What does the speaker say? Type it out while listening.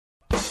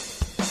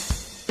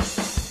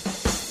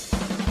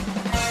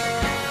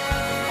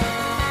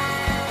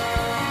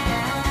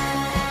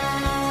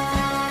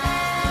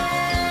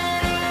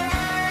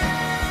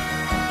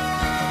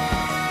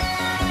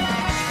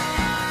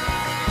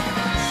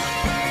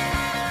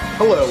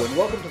Hello, and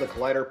welcome to the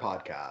Collider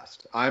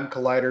Podcast. I'm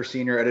Collider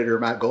Senior Editor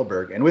Matt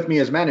Goldberg, and with me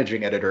is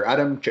Managing Editor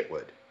Adam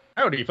Chitwood.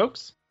 Howdy,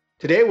 folks.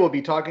 Today we'll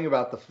be talking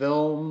about the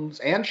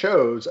films and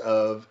shows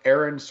of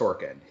Aaron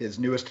Sorkin. His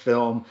newest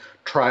film,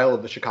 Trial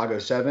of the Chicago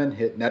 7,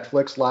 hit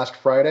Netflix last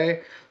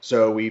Friday,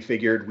 so we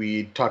figured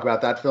we'd talk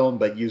about that film,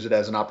 but use it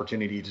as an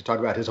opportunity to talk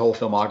about his whole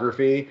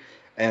filmography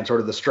and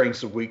sort of the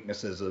strengths and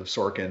weaknesses of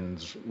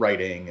Sorkin's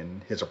writing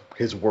and his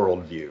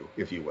worldview,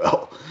 if you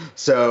will.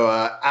 So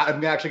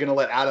I'm actually going to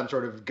let Adam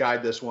sort of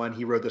guide this one.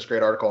 He wrote this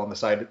great article on the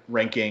side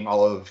ranking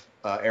all of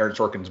Aaron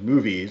Sorkin's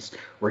movies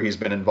where he's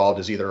been involved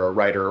as either a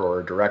writer or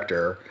a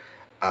director.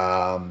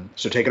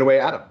 So take it away,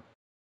 Adam.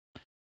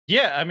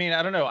 Yeah, I mean,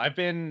 I don't know. I've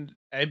been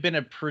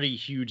a pretty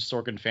huge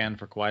Sorkin fan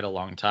for quite a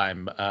long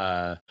time.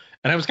 And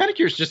I was kind of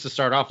curious just to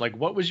start off, like,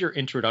 what was your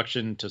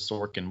introduction to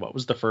Sorkin? What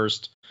was the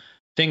first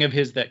thing of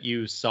his that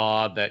you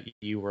saw that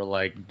you were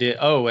like,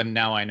 and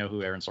now I know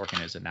who Aaron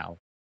Sorkin is, and now?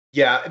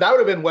 Yeah, that would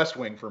have been West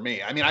Wing for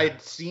me. I mean, I had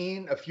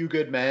seen A Few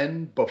Good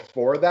Men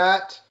before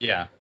that.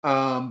 Yeah.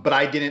 But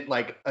I didn't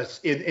like,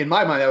 in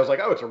my mind, I was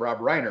like, oh, it's a Rob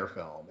Reiner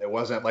film. It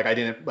wasn't like, I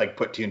didn't like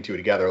put two and two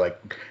together.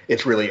 Like,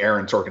 it's really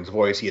Aaron Sorkin's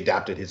voice. He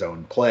adapted his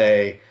own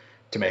play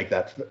to make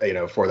that,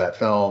 for that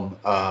film.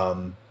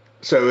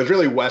 So it was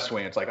really West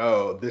Wing. It's like,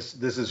 oh, this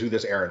is who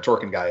this Aaron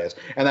Sorkin guy is.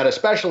 And that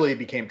especially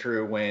became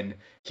true when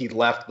he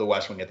left the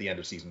West Wing at the end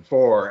of season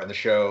 4 and the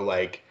show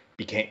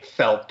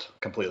felt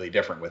completely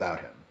different without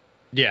him.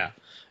 Yeah.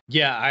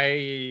 Yeah,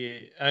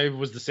 I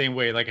was the same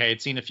way. Like, I had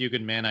seen A Few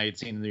Good Men, I had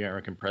seen The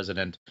American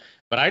President,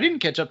 but I didn't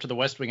catch up to The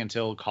West Wing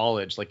until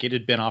college. Like, it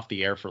had been off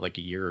the air for like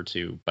a year or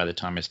two by the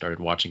time I started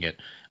watching it.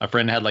 A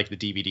friend had like the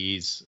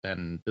DVDs,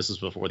 and this was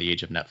before the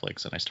age of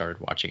Netflix, and I started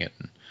watching it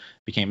and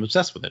became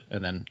obsessed with it.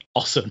 And then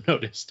also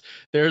noticed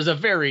there's a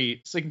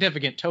very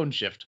significant tone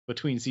shift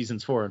between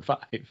seasons 4 and 5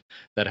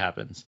 that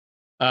happens.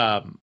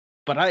 But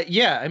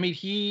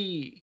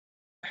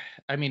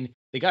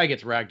the guy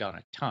gets ragged on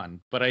a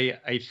ton, but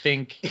I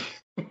think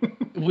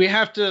we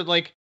have to,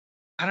 like,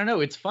 I don't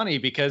know. It's funny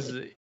because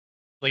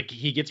like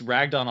he gets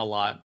ragged on a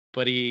lot,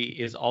 but he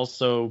is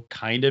also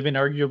kind of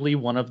inarguably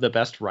one of the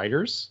best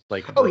writers,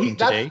 like, working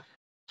today.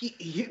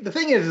 The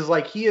thing is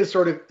like he is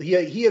sort of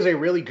he is a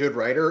really good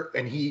writer,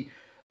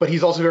 but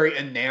he's also very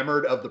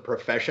enamored of the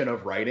profession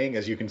of writing,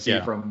 as you can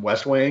see from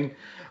West Wing.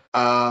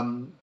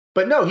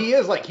 But no,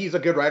 he's a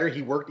good writer.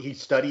 He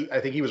studied, I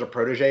think he was a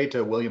protege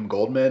to William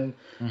Goldman.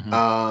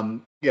 Mm-hmm.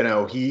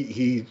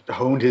 He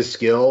honed his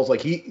skills.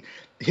 Like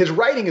his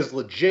writing is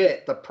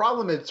legit. The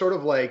problem is sort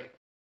of like,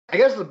 I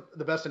guess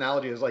the best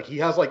analogy is like he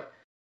has like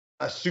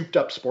a souped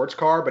up sports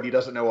car, but he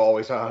doesn't know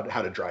always how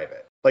to drive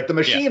it. Like the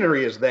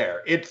machinery is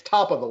there. It's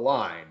top of the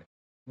line.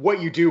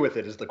 What you do with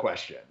it is the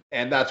question.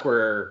 And that's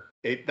where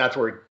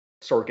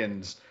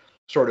Sorkin's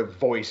sort of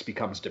voice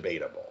becomes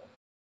debatable.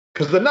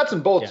 Because the nuts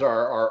and bolts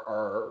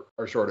are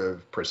sort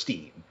of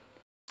pristine.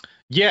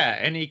 Yeah,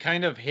 and he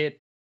kind of hit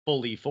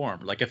fully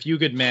formed. Like A Few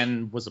Good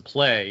Men was a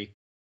play,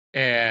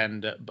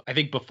 and I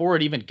think before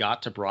it even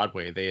got to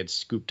Broadway, they had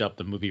scooped up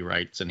the movie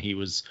rights, and he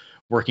was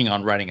working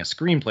on writing a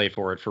screenplay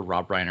for it for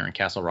Rob Reiner and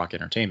Castle Rock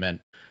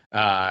Entertainment.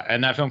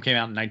 And that film came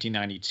out in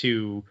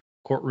 1992.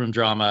 Courtroom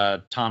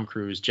drama, Tom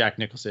Cruise, Jack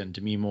Nicholson,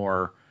 Demi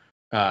Moore,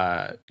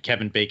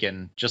 Kevin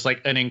Bacon, just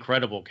like an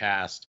incredible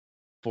cast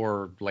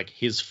for like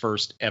his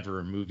first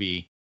ever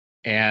movie,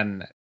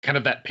 and kind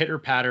of that pitter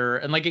patter.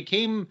 And like it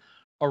came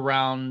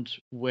around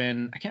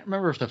when, I can't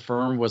remember if The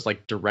Firm was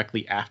like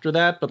directly after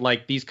that, but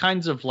like these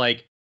kinds of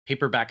like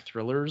paperback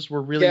thrillers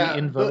were really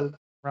in vogue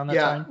around that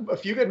time. A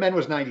Few Good Men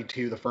was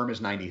 92. The Firm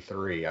is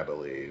 93, I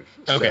believe.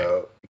 Okay.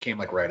 So it came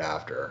like right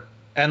after.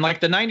 And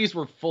like the 90s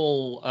were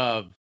full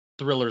of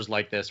thrillers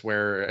like this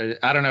where,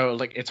 I don't know,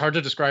 like it's hard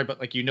to describe, but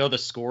like, the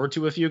score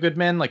to A Few Good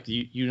Men, like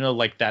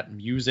like that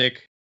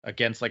music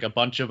against like a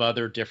bunch of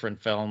other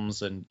different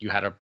films, and you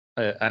had an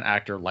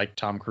actor like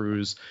Tom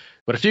Cruise.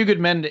 But A Few Good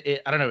Men,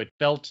 I don't know, it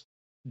felt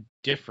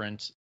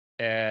different,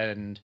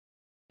 and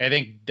I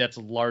think that's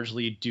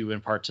largely due in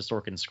part to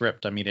Sorkin's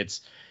script. I mean,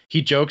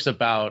 he jokes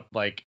about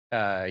like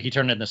he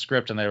turned in the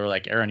script and they were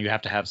like, Aaron, you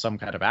have to have some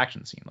kind of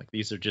action scene. Like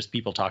these are just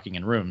people talking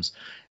in rooms.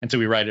 And so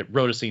we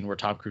wrote a scene where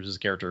Tom Cruise's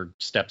character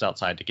steps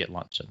outside to get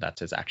lunch, and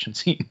that's his action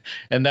scene.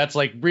 And that's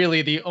like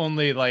really the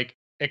only like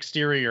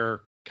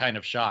exterior kind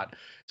of shot.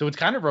 So it's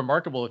kind of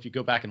remarkable if you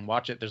go back and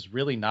watch it. There's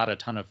really not a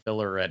ton of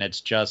filler, and it's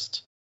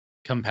just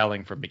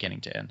compelling from beginning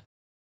to end.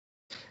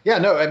 Yeah,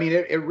 no, I mean,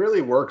 it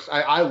really works.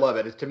 I love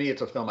it. To me,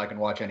 it's a film I can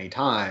watch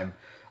anytime.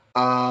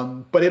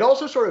 But it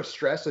also sort of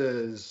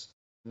stresses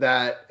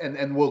that,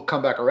 and we'll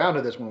come back around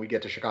to this when we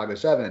get to Chicago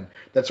 7,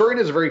 that Sorkin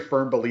is a very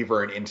firm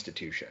believer in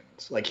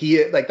institutions. Like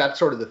that's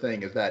sort of the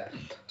thing, is that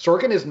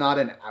Sorkin is not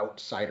an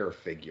outsider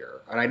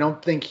figure. And I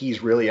don't think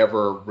he's really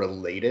ever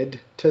related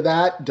to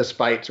that,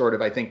 despite sort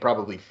of, I think,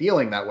 probably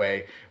feeling that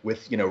way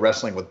with,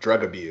 wrestling with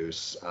drug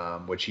abuse,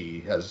 which he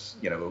has,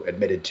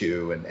 admitted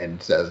to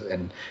and says,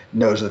 and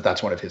knows that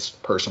that's one of his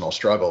personal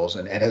struggles,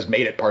 and has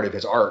made it part of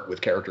his art with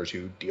characters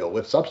who deal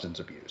with substance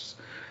abuse.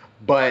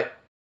 But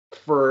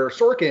for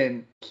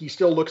Sorkin, he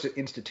still looks at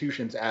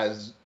institutions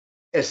as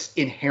as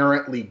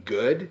inherently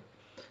good.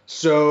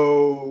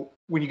 So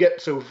when you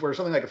get for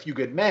something like A Few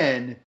Good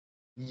Men,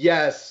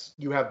 yes,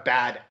 you have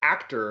bad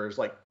actors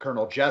like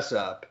Colonel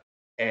Jessup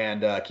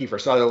and Kiefer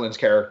Sutherland's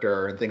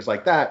character and things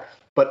like that,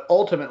 but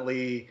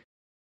ultimately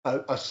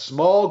a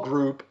small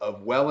group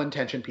of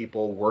well-intentioned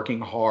people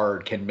working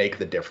hard can make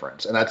the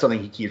difference. And that's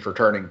something he keeps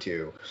returning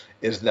to,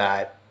 is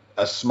that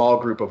a small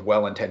group of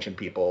well-intentioned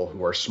people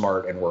who are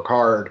smart and work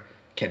hard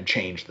can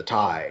change the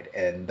tide.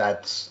 And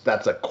that's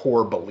a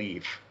core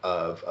belief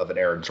of an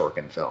Aaron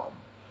Sorkin film.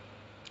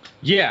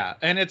 Yeah,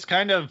 and it's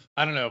kind of,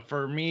 I don't know,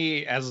 for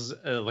me as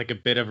like a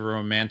bit of a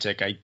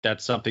romantic,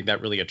 that's something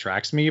that really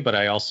attracts me. But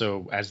I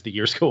also, as the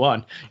years go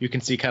on, you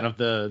can see kind of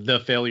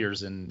the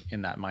failures in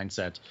that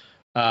mindset.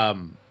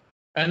 And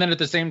then at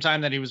the same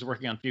time that he was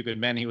working on Few Good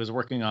Men, he was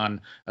working on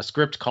a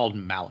script called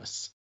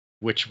Malice,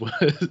 which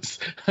was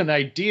an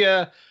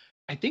idea.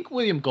 I think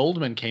William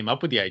Goldman came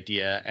up with the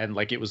idea, and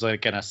like it was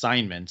like an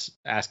assignment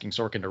asking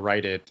Sorkin to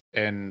write it.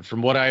 And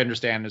from what I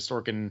understand, is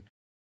Sorkin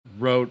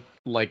wrote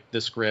like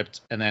the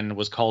script and then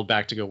was called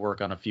back to go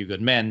work on A Few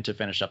Good Men to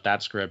finish up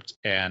that script,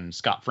 and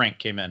Scott Frank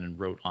came in and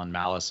wrote on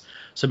Malice.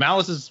 So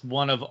Malice is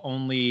one of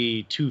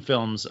only 2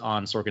 films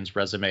on Sorkin's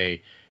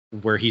resume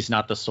where he's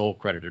not the sole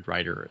credited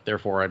writer.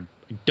 Therefore, I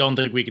don't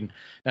think we can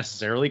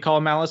necessarily call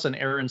Malice an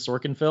Aaron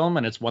Sorkin film,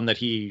 and it's one that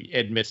he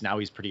admits now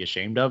he's pretty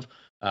ashamed of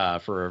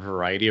for a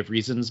variety of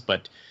reasons,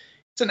 but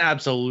it's an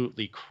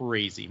absolutely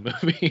crazy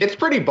movie. It's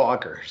pretty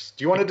bonkers.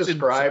 Do you want to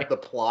describe the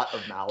plot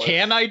of Malice?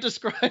 Can I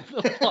describe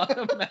the plot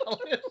of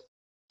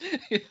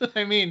Malice?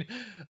 I mean,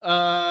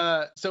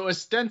 so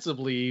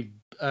ostensibly,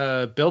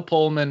 Bill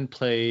Pullman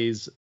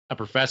plays a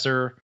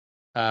professor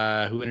who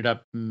ended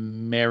up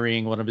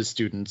marrying one of his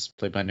students,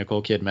 played by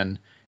Nicole Kidman,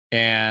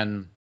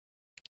 and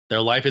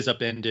their life is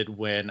upended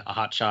when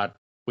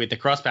they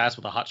cross paths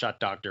with a hotshot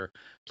doctor,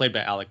 played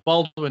by Alec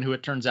Baldwin, who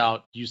it turns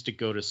out used to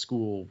go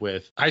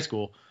to high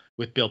school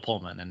with Bill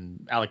Pullman,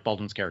 and Alec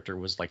Baldwin's character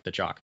was like the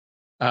jock.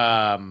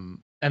 And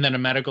then a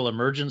medical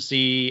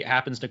emergency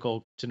happens to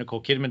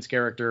Nicole Kidman's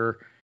character,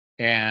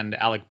 and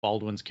Alec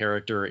Baldwin's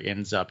character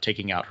ends up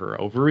taking out her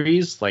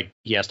ovaries. Like,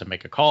 he has to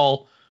make a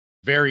call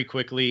very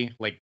quickly,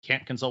 like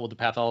can't consult with the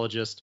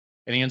pathologist,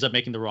 and he ends up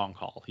making the wrong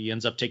call. He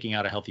ends up taking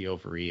out a healthy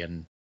ovary,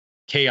 and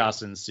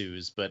chaos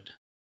ensues. But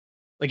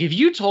like, if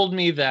you told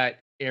me that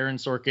Aaron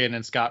Sorkin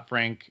and Scott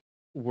Frank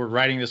were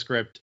writing the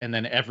script, and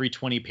then every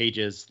 20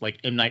 pages, like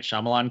M. Night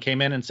Shyamalan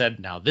came in and said,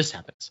 now this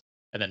happens,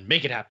 and then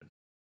make it happen,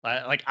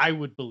 like, I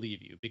would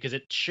believe you, because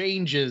it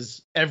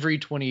changes every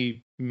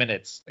 20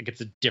 minutes. Like,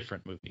 it's a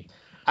different movie.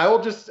 I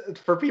will just,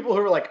 for people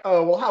who are like,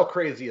 oh, well, how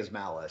crazy is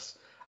Malice?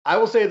 I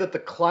will say that the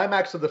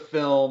climax of the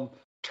film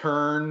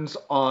turns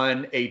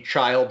on a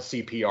child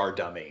CPR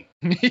dummy.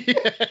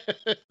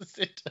 Yes,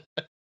 it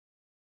does.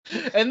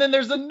 And then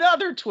there's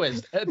another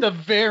twist at the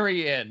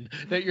very end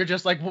that you're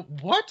just like,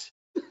 what?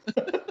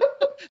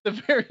 The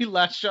very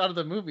last shot of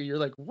the movie, you're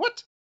like,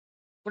 what?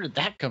 Where did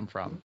that come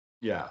from?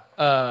 Yeah.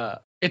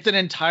 It's an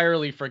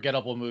entirely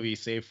forgettable movie,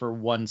 save for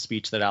one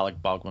speech that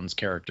Alec Baldwin's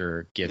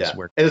character gives.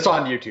 Yeah. And it's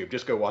on YouTube.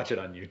 Just go watch it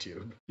on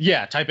YouTube.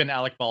 Yeah, type in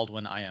Alec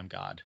Baldwin, I am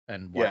God,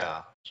 and watch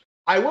it.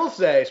 I will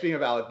say, speaking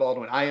of Alec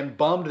Baldwin, I am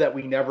bummed that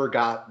we never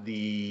got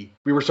we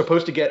were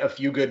supposed to get A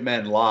Few Good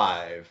Men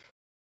live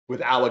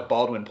with Alec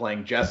Baldwin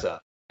playing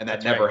Jessup, and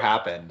that never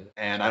happened.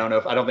 And I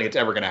don't think it's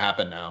ever going to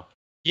happen now.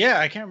 Yeah,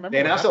 I can't remember.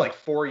 They announced it like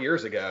 4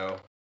 years ago.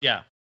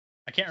 Yeah,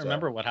 I can't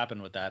remember what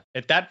happened with that.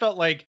 That felt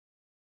like,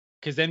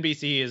 because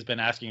NBC has been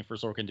asking for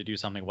Sorkin to do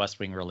something West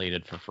Wing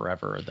related for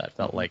forever. That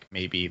felt like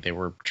maybe they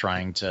were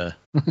trying to,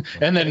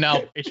 and then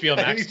now HBO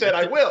Max. And he said,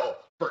 "I will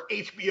for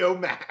HBO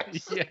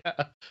Max." Yeah,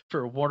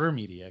 for Warner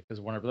Media,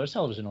 because Warner Brothers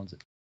Television owns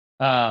it.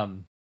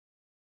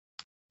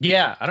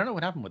 Yeah, I don't know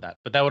what happened with that,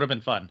 but that would have been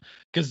fun,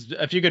 because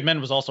A Few Good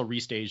Men was also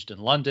restaged in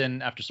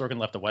London after Sorkin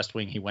left the West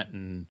Wing. He went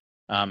and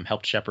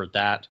helped shepherd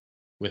that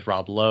with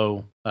Rob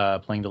Lowe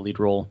playing the lead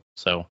role.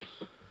 So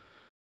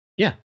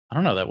yeah, I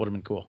don't know. That would have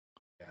been cool.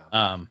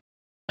 Yeah.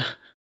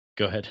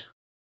 Go ahead.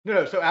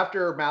 No. So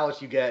after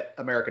Malice, you get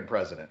American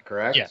President,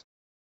 correct? Yeah.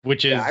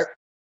 Which is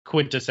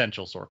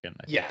quintessential Sorkin.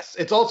 Yes.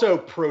 It's also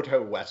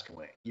proto West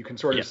Wing. You can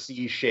sort of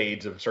see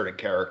shades of certain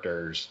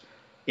characters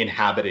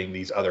inhabiting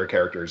these other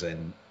characters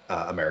in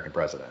American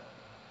President.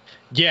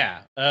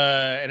 Yeah.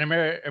 And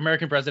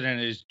American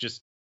President is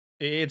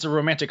it's a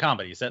romantic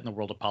comedy set in the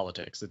world of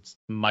politics. It's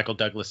Michael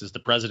Douglas is the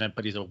president,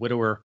 but he's a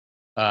widower,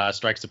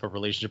 strikes up a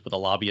relationship with a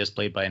lobbyist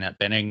played by Annette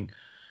Bening.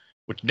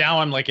 Which now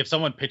I'm like, if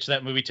someone pitched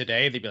that movie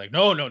today, they'd be like,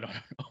 no, we're not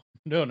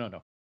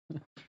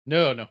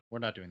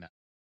doing that.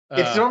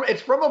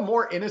 It's from a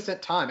more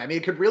innocent time. I mean,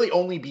 it could really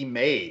only be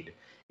made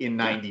in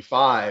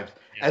 95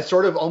 as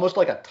sort of almost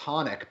like a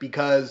tonic,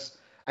 because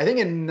I think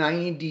in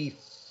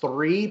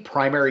 93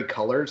 Primary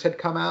Colors had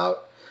come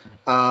out,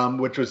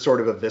 which was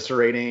sort of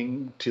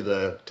eviscerating to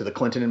the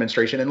Clinton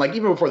administration. And like,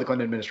 even before the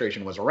Clinton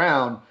administration was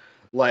around,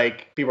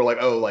 like, people were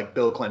like, oh, like,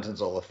 Bill Clinton's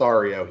a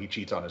Lothario, he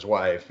cheats on his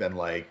wife, and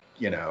like,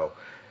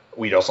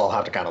 we just all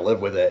have to kind of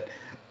live with it.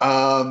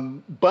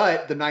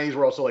 But the 90s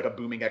were also like a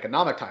booming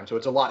economic time, so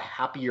it's a lot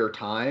happier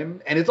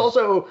time. And it's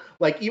also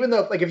like, even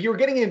though like if you were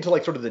getting into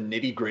like sort of the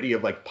nitty gritty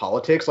of like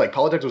politics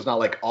was not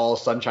like all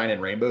sunshine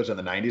and rainbows in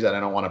the 90s, and I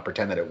don't want to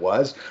pretend that it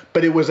was,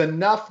 but it was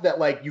enough that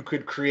like you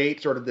could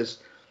create sort of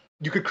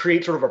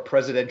a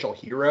presidential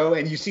hero.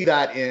 And you see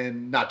that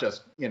in not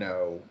just,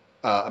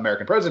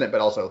 American President, but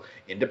also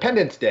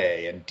Independence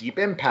Day and Deep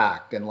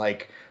Impact, and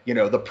like,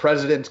 the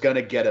president's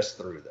gonna get us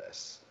through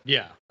this.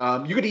 Yeah.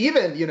 You could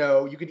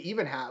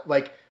even have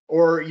like,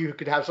 or you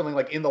could have something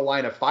like In the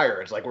Line of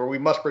Fire. It's like where we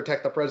must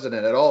protect the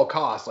president at all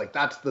costs. Like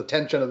that's the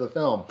tension of the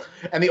film.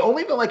 And the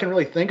only film I can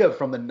really think of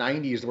from the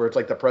 90s where it's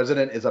like the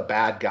president is a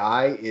bad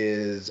guy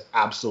is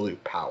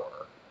Absolute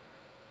Power.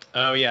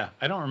 Oh yeah,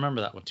 I don't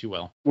remember that one too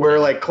well. Where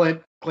like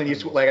Clint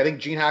Eastwood, like I think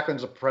Gene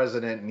Hackman's a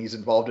president and he's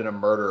involved in a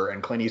murder,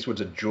 and Clint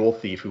Eastwood's a jewel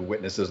thief who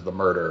witnesses the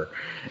murder.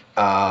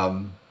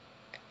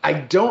 I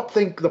don't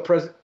think the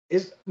president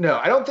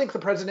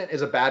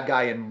is a bad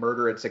guy in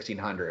Murder at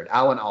 1600.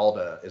 Alan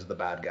Alda is the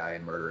bad guy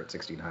in Murder at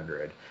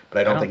 1600, but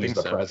I don't think he's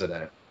the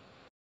president.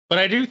 But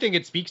I do think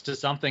it speaks to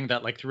something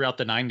that like throughout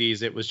the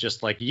 90s, it was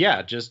just like,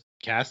 yeah, just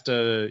cast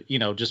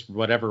just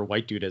whatever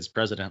white dude as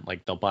president,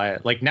 like they'll buy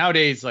it. Like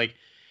nowadays, like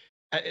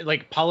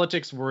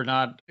politics were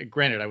not,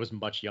 granted, I was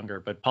much younger,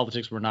 but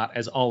politics were not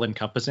as all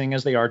encompassing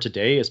as they are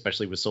today,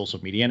 especially with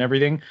social media and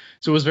everything.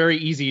 So it was very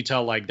easy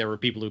to like, there were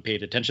people who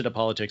paid attention to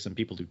politics and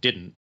people who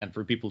didn't. And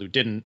for people who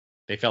didn't,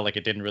 they felt like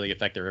it didn't really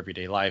affect their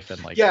everyday life.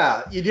 And like,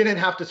 yeah, you didn't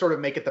have to sort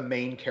of make it the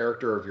main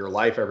character of your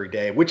life every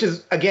day, which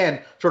is,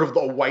 again, sort of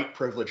the white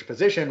privilege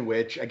position,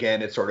 which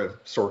again, it's sort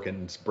of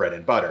Sorkin's bread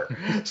and butter.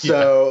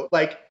 So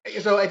I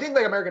think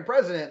like American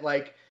President,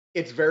 like,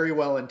 it's very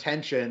well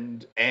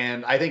intentioned,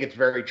 and I think it's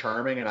very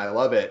charming, and I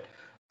love it.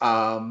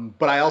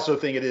 But I also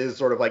think it is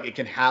sort of like it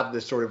can have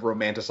this sort of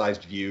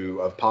romanticized view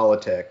of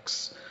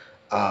politics,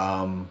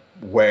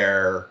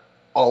 where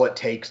all it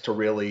takes to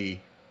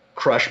really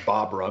crush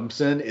Bob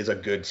Rumson is a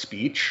good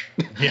speech.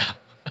 Yeah.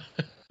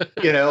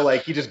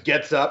 Like he just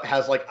gets up,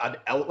 has like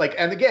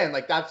and again,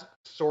 like that's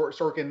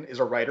Sorkin is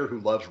a writer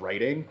who loves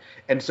writing,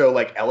 and so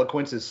like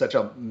eloquence is such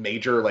a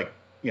major like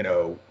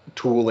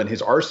tool in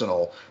his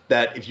arsenal,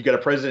 that if you get a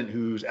president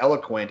who's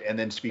eloquent and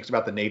then speaks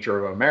about the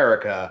nature of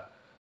America,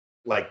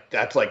 like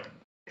that's like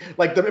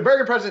the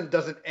American president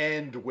doesn't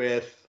end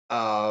with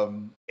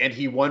and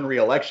he won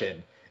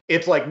re-election.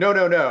 It's like,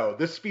 no,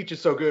 this speech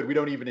is so good we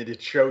don't even need to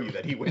show you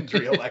that he wins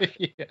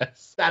re-election.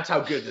 Yes, that's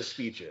how good this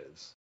speech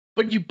is.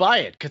 But you buy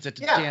it because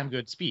it's a damn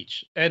good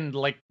speech. And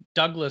like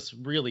Douglas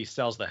really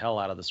sells the hell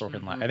out of the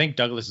Sorkin line. I think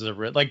Douglas is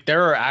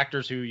there are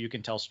actors who you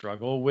can tell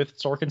struggle with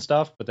Sorkin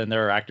stuff, but then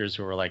there are actors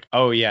who are like,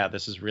 oh yeah,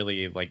 this is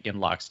really like in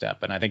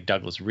lockstep. And I think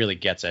Douglas really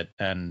gets it,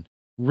 and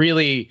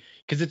really,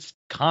 because it's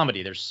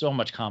comedy. There's so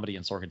much comedy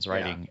in Sorkin's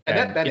writing, and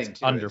that Benning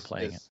it's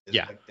underplaying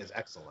is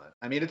excellent.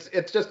 I mean,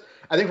 it's just,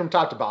 I think from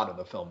top to bottom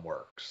the film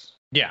works.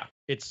 Yeah,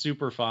 it's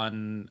super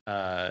fun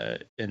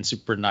and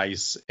super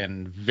nice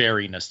and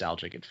very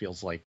nostalgic. It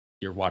feels like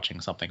you're watching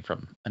something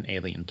from an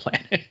alien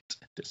planet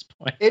at this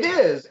point. It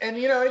is. And,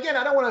 again,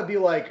 I don't want to be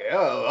like,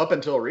 oh, up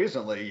until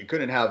recently, you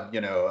couldn't have,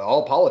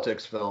 all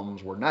politics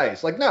films were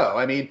nice. Like, no,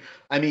 I mean,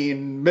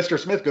 Mr.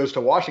 Smith Goes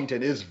to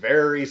Washington is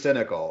very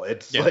cynical.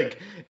 It's like,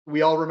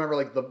 we all remember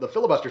like the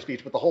filibuster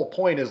speech, but the whole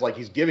point is like,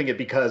 he's giving it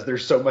because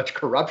there's so much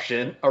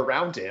corruption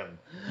around him.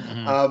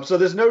 Mm-hmm. So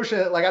this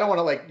notion, like, I don't want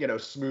to like,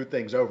 smooth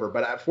things over,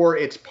 but for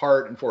its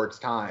part and for its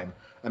time,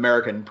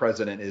 American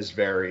President is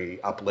very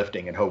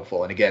uplifting and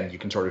hopeful. And again, you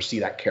can sort of see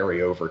that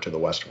carry over to The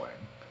West Wing.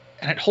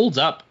 And it holds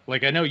up.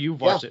 Like, I know you've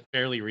watched it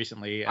fairly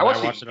recently. And I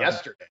watched it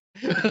yesterday.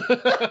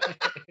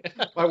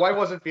 My wife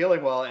wasn't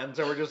feeling well, and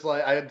so we're just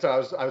like, I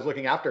was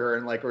looking after her,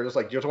 and like we're just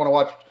like, do you just want to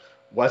watch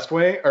West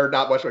Wing or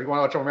not West Wing? You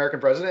want to watch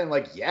American President? And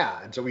like,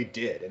 yeah. And so we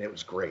did, and it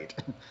was great.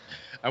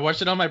 I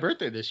watched it on my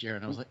birthday this year,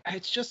 and I was like,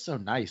 it's just so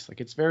nice.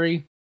 Like, it's a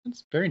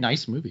very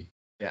nice movie.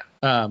 Yeah.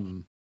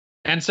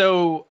 And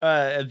so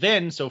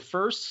so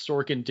first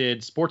Sorkin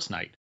did Sports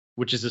Night,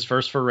 which is his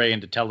first foray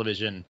into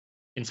television,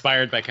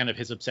 inspired by kind of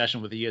his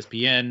obsession with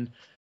ESPN.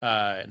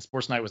 And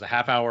Sports Night was a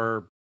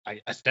half-hour,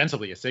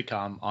 ostensibly a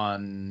sitcom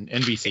on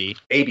NBC.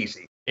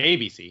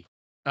 ABC.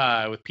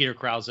 With Peter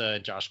Krause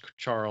and Josh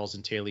Charles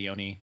and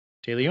Taleone.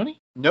 Taleone?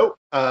 Nope.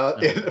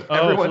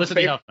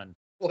 Felicity Huffman.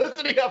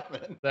 Felicity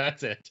Huffman.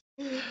 That's it.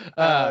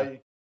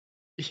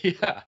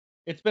 Yeah.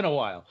 It's been a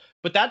while,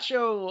 but that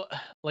show,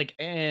 like,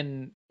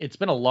 and it's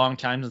been a long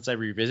time since I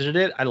revisited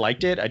it. I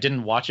liked it. I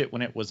didn't watch it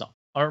when it was,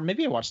 or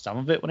maybe I watched some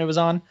of it when it was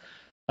on.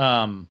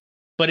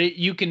 But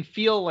you can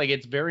feel like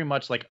it's very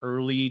much like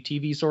early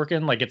TV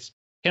Sorkin. Like it's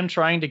him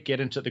trying to get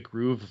into the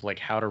groove of like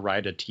how to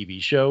write a TV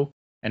show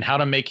and how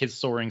to make his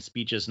soaring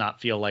speeches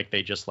not feel like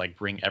they just like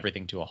bring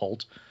everything to a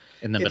halt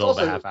in the middle of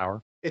a half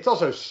hour. it's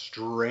also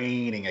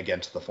straining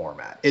against the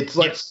format. It's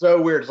like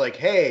so weird. It's like,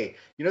 hey,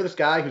 you know this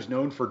guy who's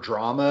known for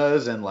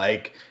dramas and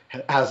like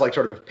has like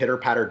sort of pitter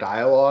patter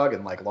dialogue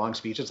and like long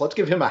speeches. Let's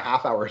give him a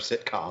half-hour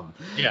sitcom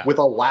with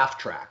a laugh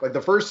track. Like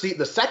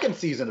the second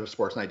season of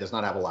Sports Night does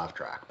not have a laugh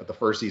track, but the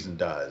first season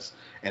does,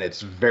 and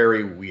it's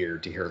very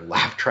weird to hear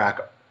laugh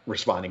track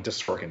responding to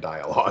Sorkin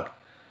dialogue.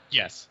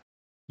 Yes.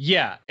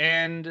 Yeah,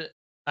 and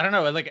I don't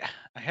know, like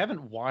I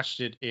haven't watched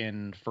it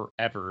in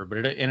forever,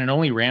 but it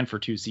only ran for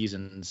 2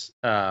 seasons.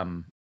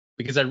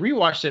 Because I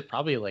rewatched it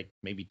probably like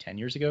maybe 10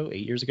 years ago,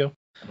 8 years ago.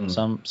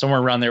 Somewhere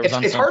around there.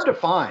 It's hard to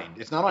find.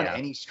 It's not on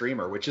any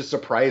streamer, which is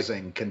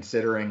surprising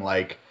considering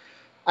like,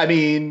 I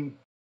mean,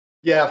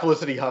 yeah,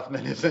 Felicity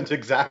Huffman isn't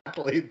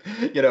exactly,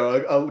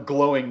 a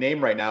glowing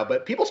name right now,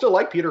 but people still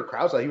like Peter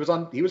Krause. He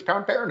was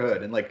Planned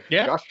Parenthood, and like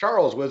Josh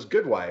Charles was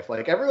Good Wife.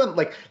 Like everyone,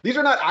 like these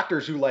are not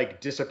actors who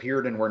like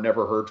disappeared and were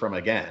never heard from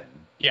again.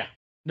 Yeah,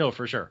 no,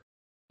 for sure.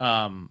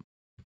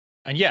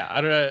 And yeah, I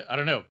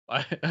don't know.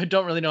 I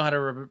don't really know how to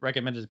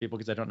recommend it to people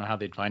because I don't know how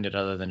they'd find it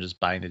other than just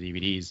buying the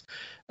DVDs.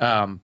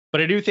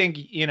 But I do think,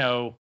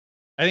 I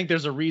think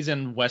there's a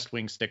reason West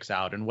Wing sticks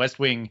out, and West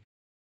Wing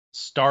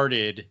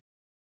started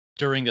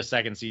during the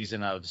second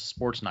season of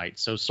Sports Night.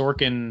 So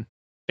Sorkin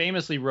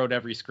famously wrote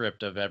every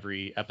script of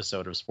every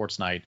episode of Sports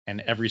Night and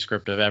every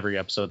script of every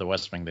episode of The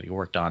West Wing that he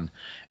worked on.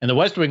 And The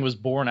West Wing was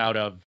born out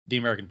of The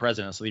American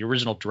President. So the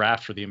original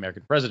draft for The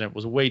American President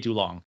was way too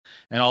long.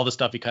 And all the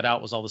stuff he cut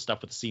out was all the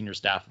stuff with the senior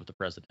staff of the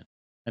president.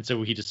 And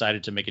so he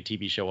decided to make a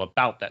TV show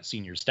about that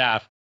senior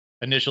staff.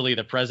 Initially,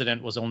 the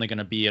president was only going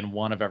to be in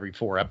one of every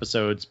 4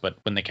 episodes, but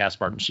when they cast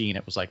Martin Sheen,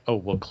 it was like, oh,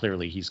 well,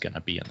 clearly he's going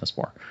to be in this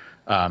more.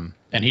 And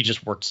he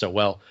just worked so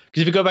well.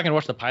 Because if you go back and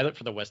watch the pilot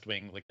for The West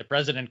Wing, like the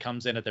president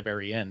comes in at the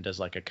very end as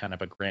like a kind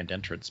of a grand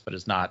entrance, but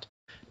is not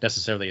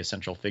necessarily a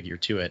central figure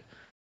to it.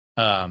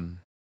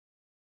 And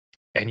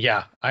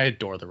yeah, I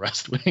adore The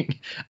West Wing.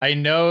 I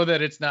know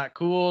that it's not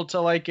cool to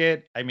like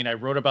it. I mean, I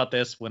wrote about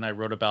this when I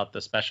wrote about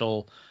the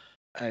special.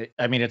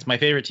 I mean, it's my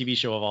favorite TV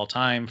show of all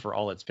time for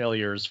all its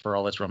failures, for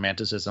all its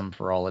romanticism,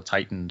 for all its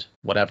heightened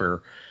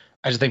whatever.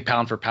 I just think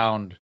pound for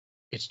pound,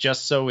 it's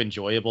just so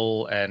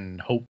enjoyable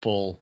and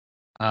hopeful.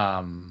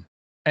 And,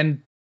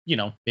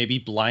 maybe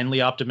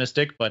blindly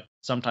optimistic, but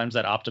sometimes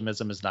that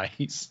optimism is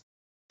nice.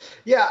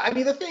 Yeah, I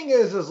mean, the thing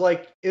is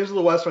like, is The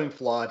West Wing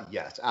flawed?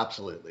 Yes,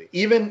 absolutely.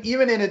 Even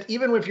in it,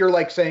 even if you're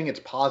like saying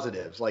it's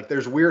positives, like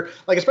there's weird,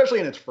 like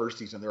especially in its first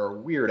season, there are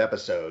weird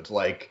episodes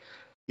like,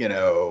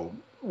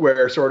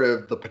 where sort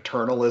of the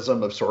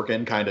paternalism of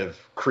Sorkin kind of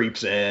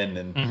creeps in,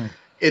 and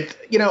it's,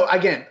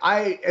 again,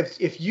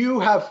 if you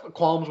have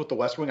qualms with The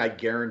West Wing, I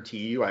guarantee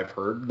you I've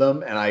heard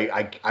them, and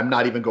I'm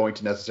not even going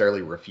to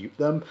necessarily refute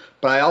them.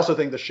 But I also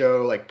think the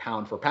show, like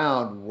pound for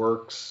pound,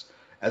 works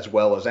as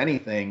well as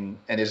anything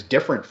and is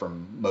different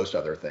from most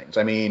other things.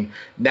 I mean,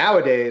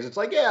 nowadays it's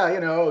like, yeah,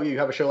 you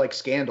have a show like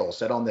Scandal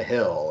set on the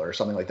Hill or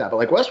something like that. But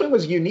like West Wing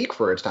was unique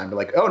for its time. But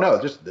like, oh no,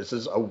 this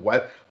is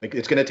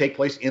it's going to take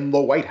place in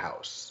the White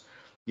House.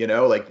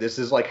 Like this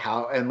is like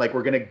how, and like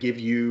we're going to give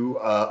you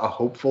a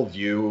hopeful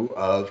view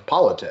of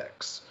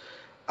politics.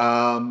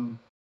 And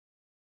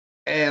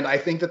I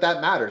think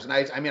that matters. And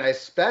I mean, I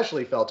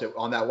especially felt it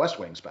on that West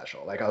Wing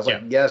special. Like I was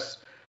like, yes,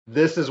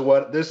 this is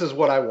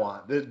what I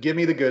want. Give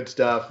me the good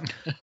stuff.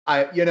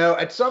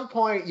 At some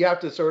point you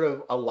have to sort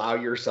of allow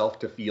yourself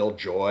to feel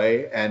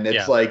joy. And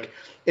it's like,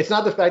 it's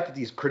not the fact that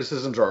these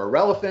criticisms are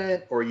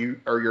irrelevant or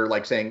you're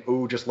like saying,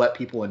 oh, just let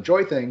people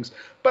enjoy things,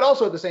 but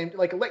also at the same,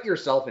 like, let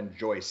yourself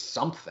enjoy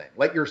something.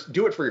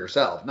 Do it for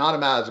yourself, not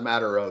as a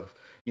matter of,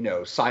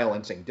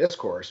 silencing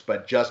discourse,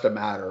 but just a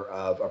matter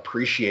of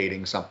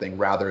appreciating something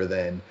rather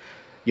than,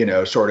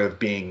 sort of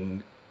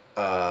being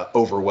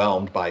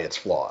overwhelmed by its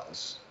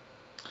flaws.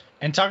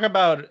 And talk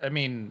about, I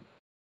mean,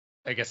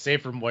 I guess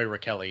save for Moira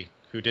Kelly,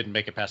 who didn't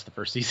make it past the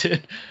first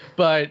season,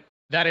 but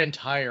that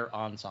entire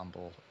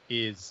ensemble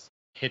is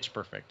pitch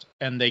perfect,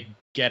 and they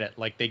get it.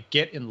 Like they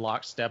get in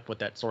lockstep with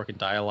that Sorkin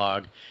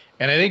dialogue,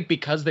 and I think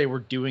because they were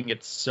doing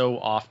it so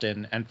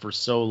often and for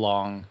so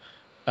long,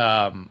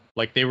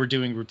 like they were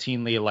doing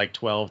routinely like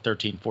 12,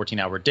 13,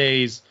 14-hour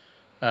days.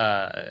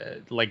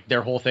 Like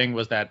their whole thing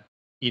was that,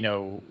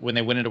 when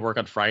they went into work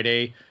on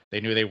Friday,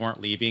 they knew they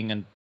weren't leaving,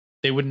 and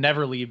they would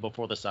never leave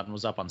before the sun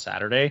was up on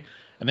Saturday.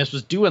 And this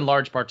was due in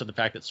large part to the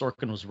fact that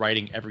Sorkin was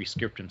writing every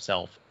script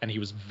himself, and he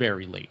was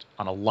very late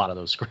on a lot of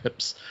those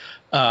scripts.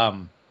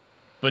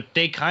 But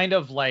they kind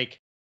of like,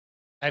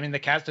 I mean, the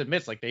cast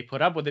admits like they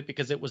put up with it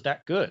because it was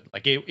that good.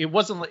 Like it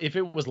wasn't, if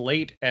it was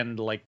late and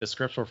like the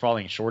scripts were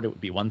falling short, it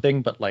would be one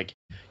thing, but like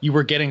you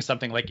were getting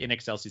something like In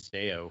Excelsis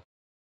Deo.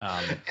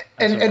 And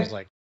it was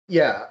like,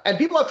 yeah, and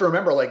people have to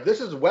remember, like,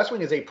 West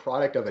Wing is a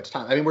product of its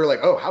time. I mean, we're like,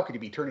 oh, how could you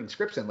be turning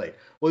scripts in late?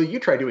 Well, you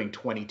try doing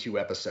 22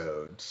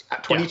 episodes,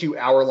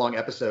 22-hour-long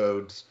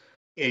episodes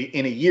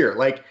in a year.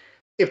 Like,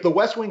 if the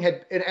West Wing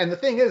had, and the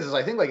thing is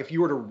I think, like, if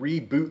you were to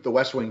reboot the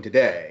West Wing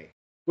today,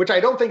 which I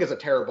don't think is a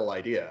terrible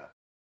idea,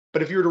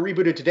 but if you were to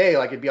reboot it today,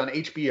 like, it'd be on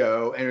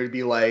HBO, and it'd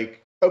be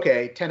like,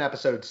 okay, 10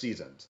 episode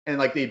seasons, and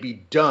like they'd be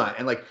done,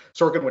 and like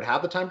Sorkin would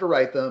have the time to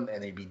write them,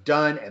 and they'd be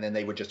done, and then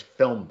they would just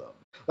film them.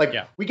 Like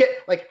we get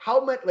like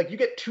how much, like you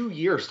get 2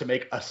 years to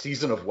make a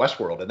season of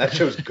Westworld, and that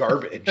show's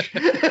garbage.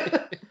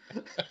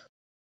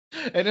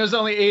 And it was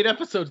only 8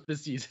 episodes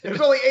this season. It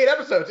was only 8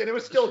 episodes, and it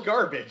was still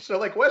garbage. So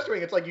like West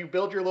Wing, it's like you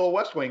build your little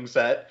West Wing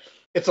set.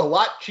 It's a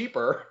lot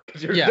cheaper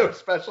because there's no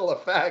special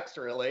effects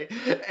really,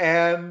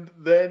 and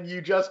then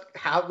you just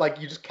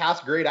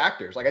cast great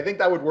actors. Like I think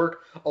that would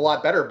work a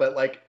lot better. But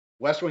like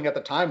West Wing at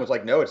the time was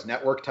like, no, it's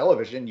network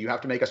television. You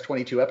have to make us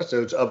 22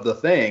 episodes of the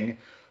thing.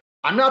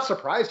 I'm not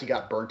surprised he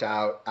got burnt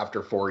out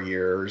after 4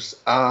 years.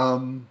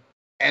 And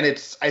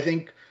I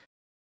think,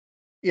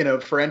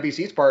 for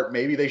NBC's part,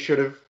 maybe they should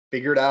have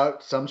figured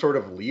out some sort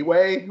of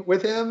leeway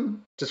with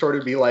him to sort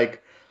of be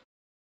like,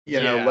 I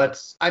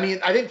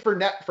think for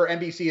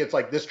NBC, it's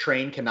like this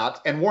train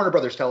cannot, and Warner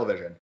Brothers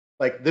Television,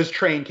 like this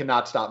train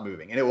cannot stop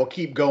moving and it will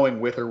keep going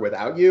with or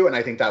without you. And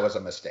I think that was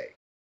a mistake.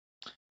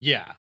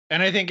 Yeah.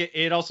 And I think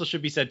it also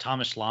should be said,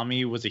 Thomas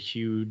Schlamme was a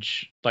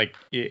huge,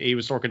 he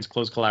was Sorkin's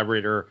close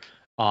collaborator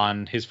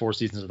on his 4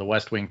 seasons of The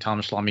West Wing.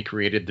 Thomas Schlamme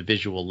created the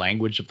visual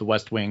language of The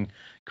West Wing,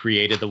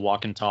 created the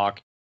walk and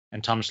talk.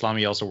 And Thomas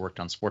Schlamme also worked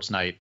on Sports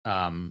Night.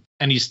 And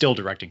he's still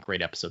directing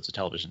great episodes of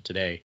television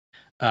today.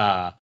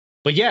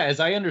 But yeah, as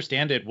I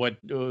understand it, what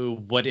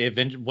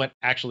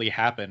actually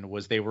happened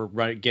was they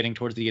were getting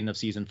towards the end of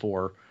season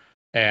 4,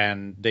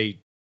 and they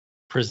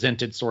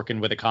presented Sorkin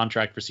with a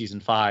contract for season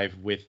 5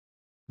 with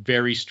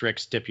very strict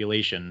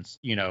stipulations.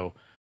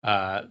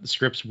 The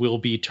scripts will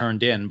be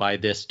turned in by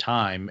this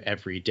time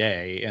every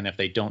day, and if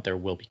they don't, there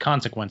will be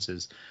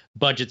consequences.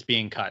 Budget's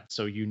being cut,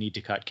 so you need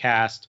to cut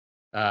cast.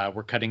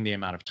 We're cutting the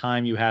amount of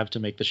time you have to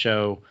make the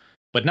show,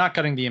 but not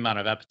cutting the amount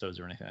of episodes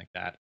or anything like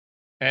that.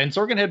 And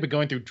Sorkin had been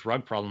going through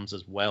drug problems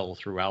as well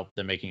throughout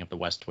the making of The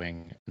West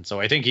Wing. And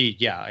so I think he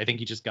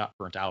just got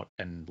burnt out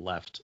and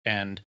left.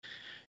 And,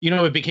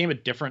 it became a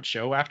different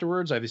show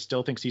afterwards. I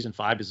still think season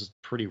 5 is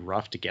pretty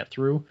rough to get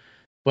through.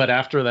 But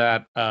after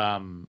that,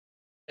 I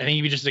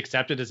think he just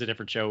accepted as a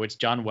different show. It's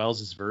John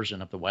Wells'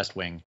 version of The West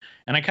Wing.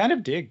 And I kind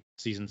of dig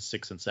seasons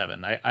 6 and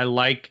 7. I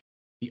like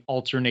the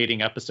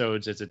alternating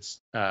episodes as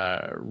it's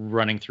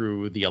running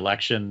through the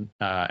election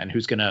and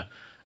who's going to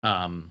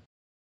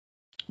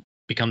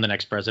become the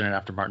next president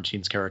after Martin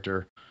Sheen's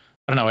character.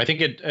 I don't know. I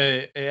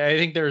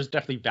think there's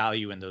definitely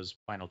value in those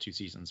final 2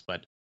 seasons,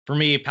 but for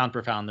me, pound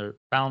for pound,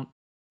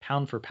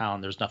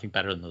 there's nothing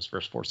better than those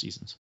first 4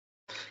 seasons.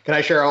 Can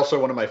I share also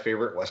one of my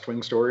favorite West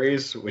Wing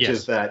stories, which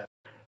is that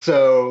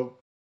so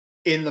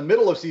in the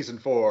middle of season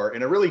 4,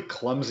 in a really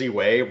clumsy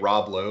way,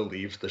 Rob Lowe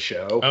leaves the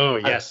show. Oh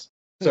yes.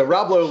 So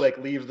Rob Lowe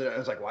leaves I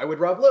was like, why would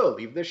Rob Lowe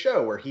leave the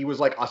show where he was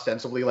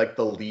ostensibly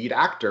the lead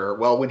actor?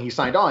 Well, when he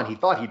signed on, he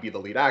thought he'd be the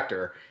lead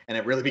actor, and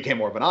it really became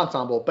more of an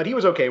ensemble, but he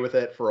was okay with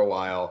it for a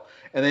while.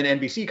 And then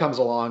NBC comes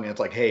along and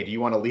it's like, hey, do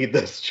you want to lead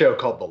this show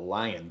called The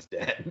Lion's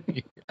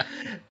Den?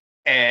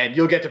 And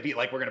you'll get to be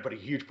we're going to put a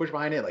huge push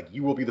behind it.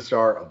 You will be the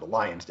star of The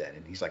Lion's Den.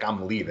 And he's like,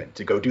 I'm leaving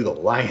to go do The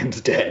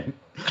Lion's Den.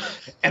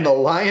 And The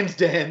Lion's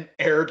Den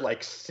aired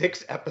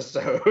 6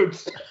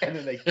 episodes and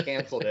then they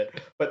canceled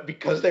it. But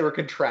because they were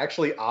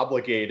contractually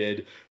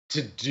obligated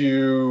to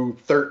do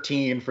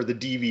 13 for the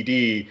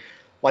DVD,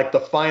 the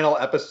final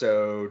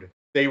episode,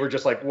 they were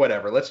just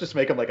whatever, let's just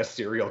make him a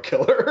serial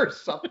killer or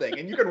something.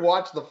 And you can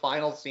watch the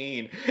final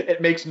scene.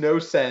 It makes no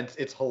sense.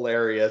 It's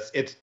hilarious.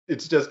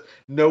 It's just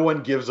no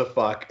one gives a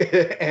fuck.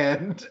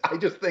 And I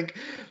just think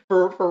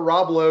for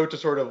Rob Lowe to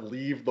sort of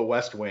leave The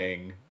West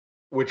Wing,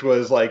 which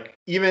was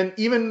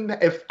even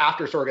if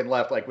after Sorkin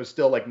left, was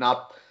still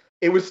not,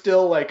 it was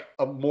still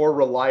a more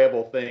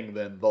reliable thing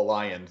than The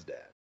Lion's Den.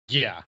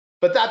 Yeah.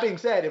 But that being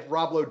said, if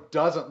Rob Lowe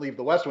doesn't leave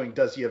The West Wing,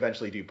 does he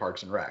eventually do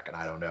Parks and Rec? And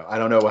I don't know. I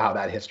don't know how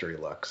that history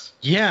looks.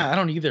 Yeah, I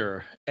don't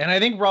either. And I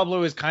think Rob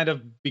Lowe has kind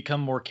of become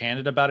more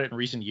candid about it in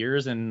recent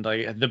years. And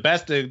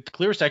the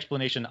clearest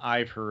explanation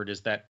I've heard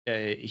is that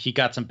he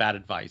got some bad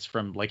advice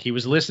from he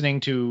was listening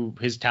to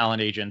his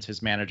talent agents,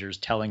 his managers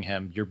telling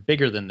him, you're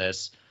bigger than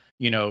this.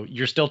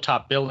 You're still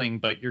top billing,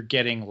 but you're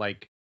getting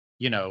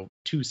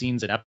 2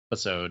 scenes an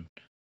episode.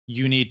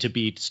 You need to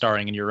be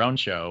starring in your own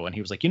show. And he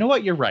was like, you know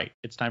what? You're right.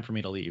 It's time for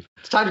me to leave.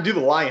 It's time to do The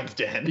Lion's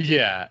Den.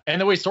 Yeah. And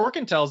the way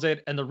Sorkin tells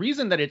it, and the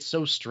reason that it's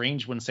so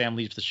strange when Sam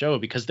leaves the show,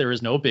 because there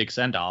is no big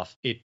send-off,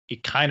 it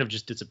kind of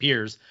just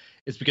disappears,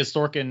 is because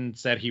Sorkin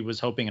said he was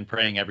hoping and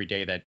praying every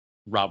day that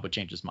Rob would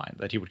change his mind,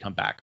 that he would come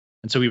back.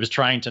 And so he was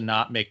trying to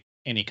not make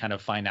any kind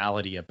of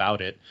finality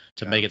about it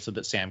to make it so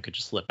that Sam could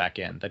just slip back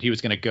in, that he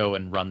was going to go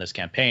and run this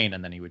campaign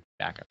and then he would be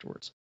back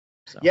afterwards.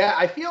 So. Yeah,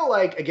 I feel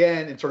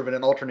again, it's sort of in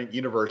an alternate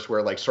universe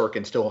where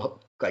Sorkin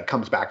still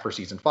comes back for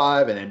season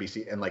 5 and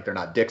NBC and they're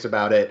not dicks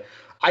about it.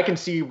 I can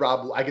see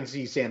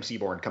Sam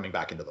Seaborn coming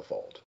back into the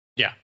fold.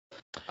 Yeah.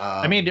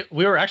 I mean,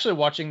 we were actually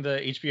watching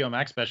the HBO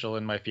Max special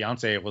and my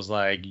fiance was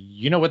like,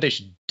 what they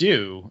should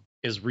do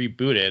is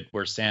reboot it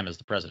where Sam is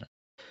the president.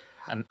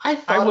 And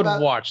I would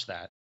watch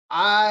that.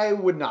 I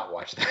would not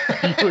watch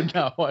that. You would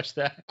not watch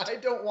that. I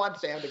don't want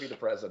Sam to be the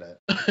president.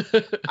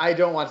 I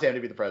don't want Sam to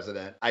be the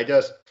president. I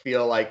just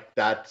feel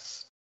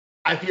that's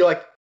I feel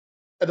like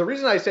the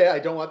reason I say I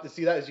don't want to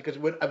see that is because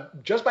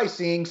just by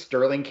seeing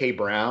Sterling K.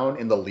 Brown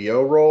in the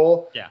Leo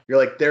role, Yeah. you're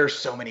like, there's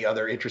so many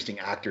other interesting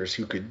actors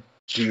who could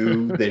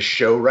do this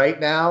show right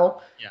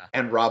now. Yeah.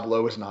 And Rob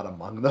Lowe is not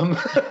among them.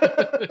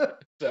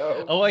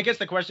 So. Oh, I guess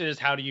the question is,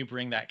 how do you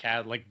bring that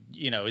cat? Like,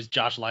 is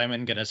Josh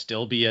Lyman going to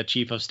still be a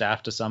chief of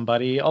staff to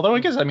somebody? Although I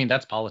guess,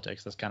 that's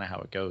politics. That's kind of how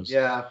it goes.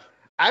 Yeah.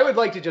 I would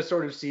like to just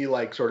sort of see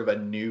like sort of a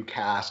new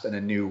cast and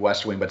a new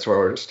West Wing, but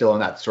sort of still in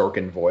that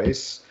Sorkin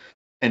voice.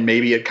 And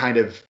maybe it kind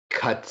of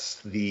cuts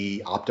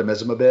the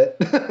optimism a bit.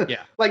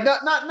 Yeah. Like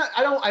not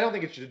I don't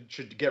think it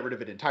should get rid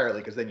of it entirely,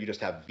 because then you just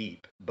have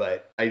Veep.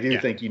 But I do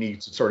think you need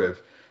to sort of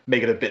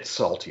make it a bit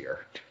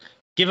saltier.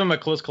 Give him a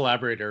close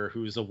collaborator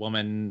who's a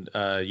woman,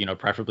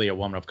 preferably a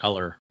woman of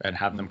color, and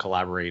have them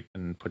collaborate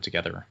and put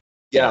together.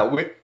 Yeah,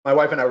 my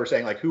wife and I were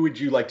saying, like, who would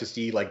you like to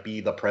see like be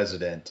the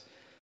president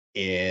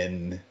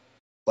in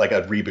like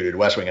a rebooted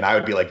West Wing? And I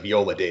would be like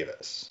Viola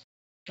Davis.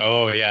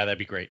 Oh yeah, that'd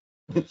be great.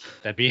 That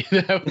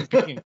would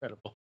be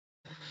incredible.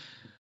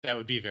 That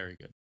would be very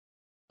good.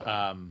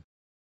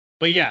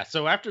 But yeah,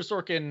 so after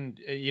Sorkin,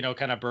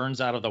 kind of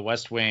burns out of the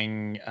West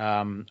Wing,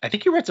 I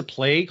think he writes a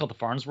play called The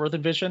Farnsworth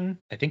Invention.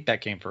 I think that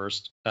came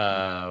first,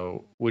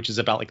 which is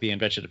about like the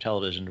invention of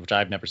television, which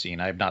I've never seen.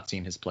 I have not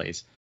seen his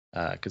plays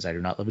because I do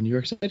not live in New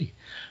York City.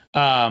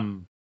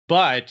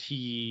 But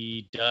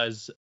he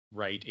does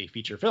write a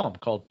feature film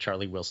called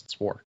Charlie Wilson's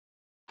War.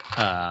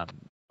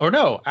 Or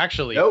no,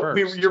 actually, nope,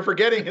 you're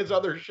forgetting his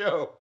other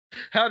show.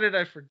 How did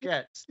I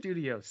forget?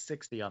 Studio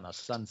 60 on the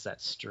Sunset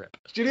Strip.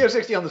 Studio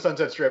 60 on the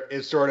Sunset Strip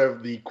is sort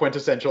of the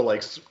quintessential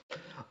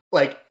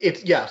like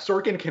it's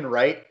Sorkin can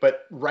write,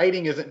 but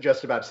writing isn't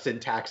just about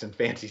syntax and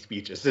fancy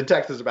speeches.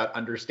 Syntax is about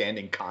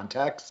understanding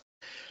context.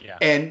 Yeah.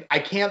 And I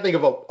can't think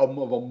of a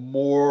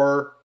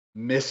more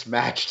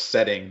mismatched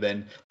setting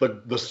than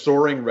the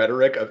soaring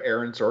rhetoric of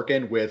Aaron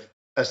Sorkin with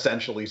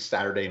essentially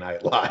Saturday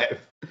Night Live.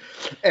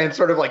 And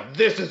sort of like,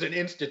 this is an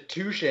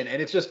institution,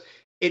 and it's just,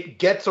 it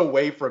gets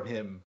away from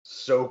him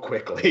so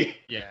quickly.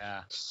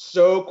 Yeah.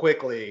 So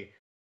quickly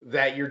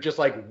that you're just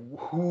like,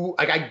 who,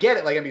 like, I get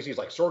it. Like, NBC's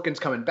like, Sorkin's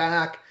coming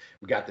back.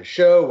 We got the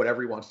show,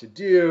 whatever he wants to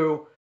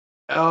do.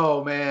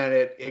 Oh man,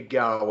 it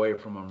got away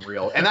from him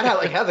real. And that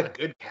has a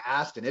good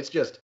cast. And it's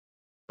just,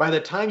 by the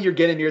time you're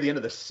getting near the end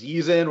of the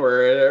season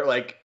where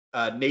like,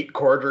 Nate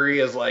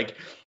Cordry is like,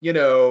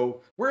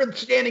 we're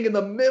standing in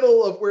the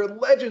middle of where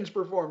legends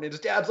performed. And his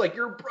dad's like,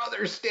 your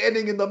brother's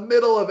standing in the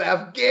middle of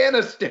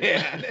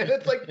Afghanistan. And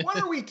it's like, what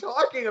are we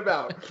talking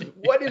about?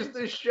 What is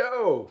this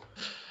show?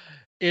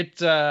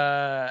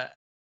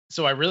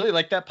 So I really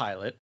like that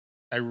pilot.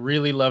 I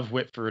really love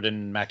Whitford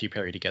and Matthew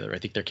Perry together. I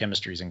think their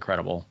chemistry is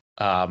incredible.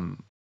 I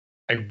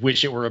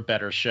wish it were a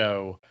better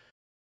show.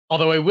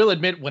 Although I will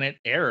admit, when it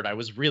aired, I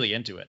was really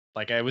into it.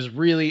 Like, I was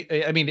really,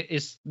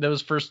 it's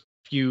those first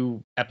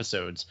few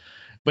episodes,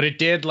 but it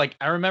did, like,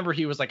 I remember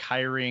he was like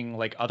hiring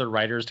like other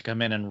writers to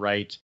come in and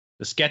write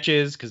the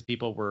sketches, because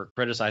people were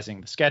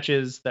criticizing the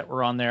sketches that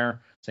were on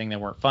there, saying they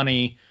weren't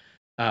funny.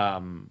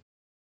 And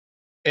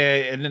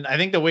then I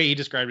think the way he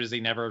described it is he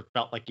never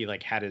felt like he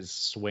like had his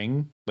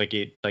swing, like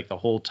the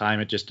whole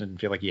time it just didn't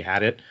feel like he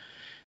had it.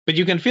 But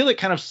you can feel it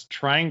kind of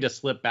trying to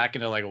slip back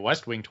into like a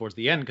West Wing towards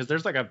the end, because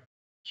there's like a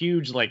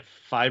huge like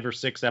 5 or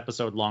 6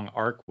 episode long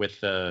arc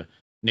with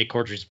Nate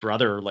Cordry's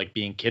brother like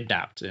being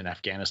kidnapped in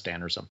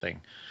Afghanistan or something.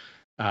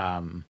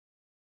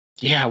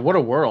 Yeah, what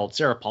a world.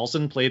 Sarah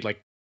Paulson played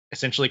like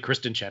essentially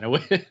Kristen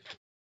Chenoweth.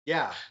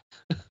 Yeah.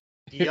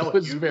 D.L.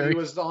 Hughley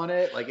was on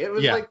it. Like, it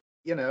was like,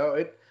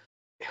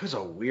 it was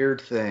a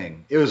weird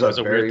thing. It was a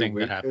very weird thing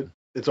that happened.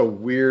 It's a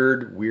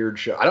weird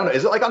show. I don't know.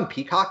 Is it like on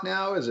Peacock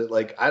now? Is it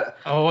like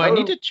I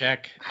need to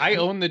check. I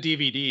own the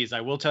DVDs.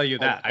 I will tell you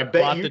that. I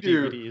bought the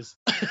DVDs.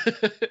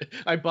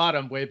 I bought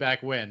them way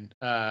back when.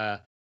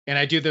 And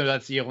I do think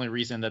that's the only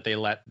reason that they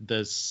let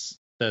the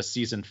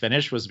season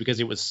finish, was because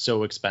it was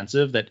so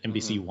expensive that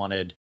NBC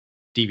wanted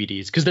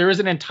DVDs. Because there is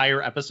an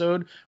entire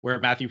episode where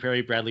Matthew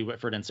Perry, Bradley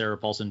Whitford, and Sarah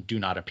Paulson do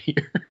not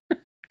appear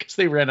because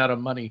they ran out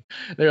of money.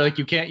 They're like,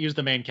 you can't use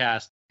the main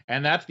cast.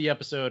 And that's the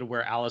episode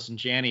where Allison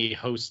Janney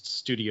hosts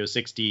Studio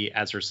 60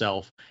 as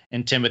herself,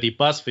 and Timothy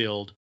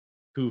Busfield,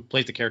 who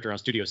plays the character on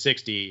Studio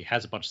 60,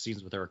 has a bunch of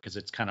scenes with her because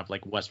it's kind of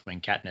like West Wing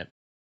catnip.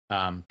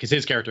 Because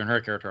his character and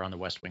her character on the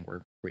West Wing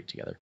were great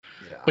together.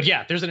 Yeah. But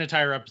yeah, there's an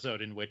entire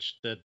episode in which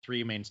the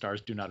 3 main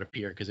stars do not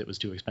appear because it was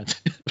too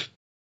expensive.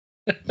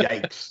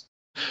 Yikes.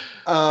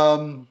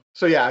 And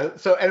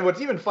what's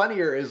even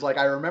funnier is, like,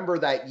 I remember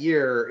that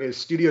year is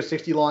Studio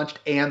 60 launched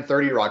and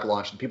 30 Rock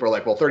launched, and people are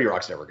like, well, 30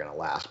 Rock's never going to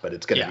last, but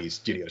it's going to be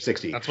Studio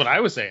 60. That's what I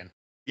was saying.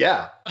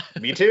 Yeah,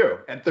 me too.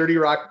 And 30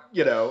 Rock,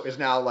 is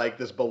now like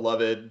this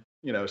beloved,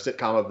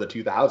 sitcom of the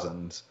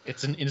 2000s.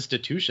 It's an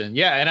institution.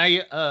 Yeah. And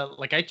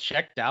I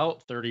checked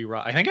out 30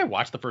 Rock. I think I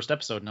watched the first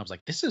episode and I was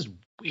like, this is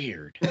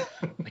weird.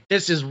 Like,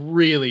 this is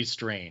really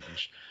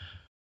strange.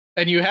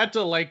 And you had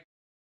to like,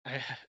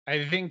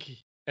 I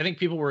think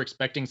people were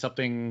expecting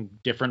something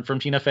different from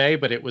Tina Fey,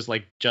 but it was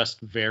like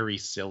just very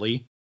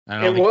silly. I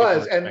don't think people were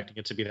expecting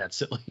it to be that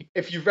silly.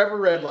 If you've ever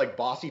read like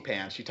Bossy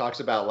Pants, she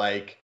talks about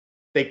like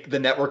the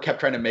network kept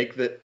trying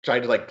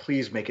to like,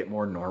 please make it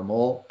more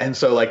normal. And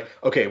so like,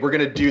 okay, we're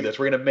going to do this.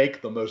 We're going to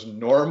make the most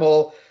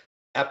normal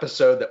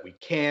episode that we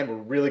can. We're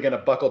really going to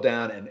buckle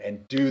down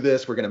and do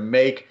this. We're going to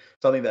make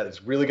something that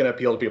is really going to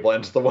appeal to people.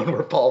 And it's the one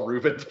where Paul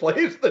Rubens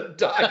plays the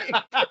dying.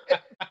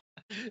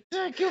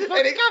 Thank you for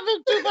coming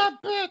to my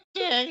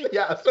birthday.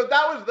 Yeah, so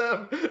that was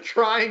them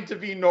trying to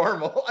be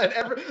normal. And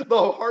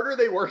the harder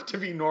they worked to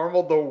be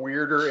normal, the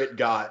weirder it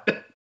got.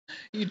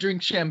 You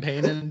drink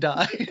champagne and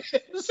die.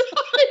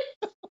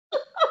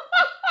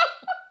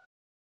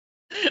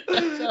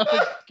 That's how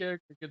his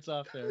character gets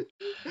off there.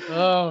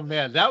 Oh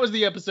man, that was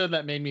the episode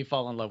that made me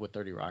fall in love with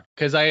 30 Rock.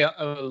 Because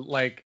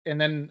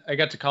and then I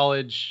got to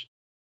college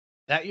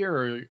that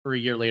year or a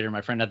year later.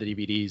 My friend had the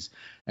DVDs,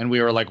 and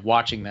we were like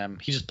watching them.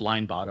 He just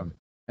blind bought them,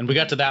 and we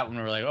got to that one.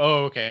 We were like,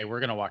 oh, okay, we're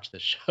gonna watch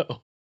this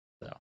show.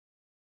 So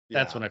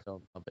that's when I fell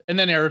in love with it. And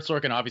then Aaron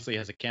Sorkin obviously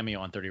has a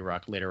cameo on 30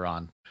 Rock later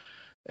on.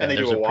 And they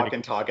do a walk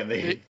and talk, and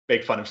they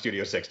make fun of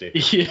Studio 60.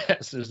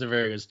 Yes, there's a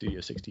very good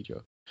Studio 60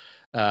 joke.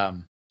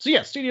 So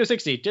yeah, Studio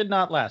 60 did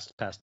not last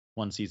past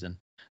one season.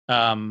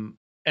 And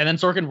then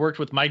Sorkin worked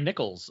with Mike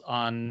Nichols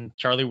on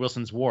Charlie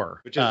Wilson's War,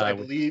 which is, I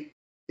believe,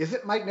 is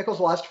it Mike Nichols'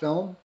 last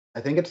film?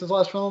 I think it's his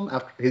last film.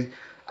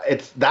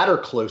 It's that or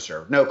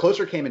Closer. No,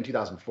 Closer came in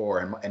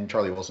 2004, and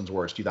Charlie Wilson's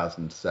War is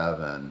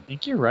 2007. I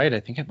think you're right. I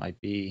think it might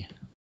be.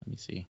 Let me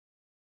see.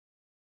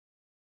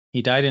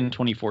 He died in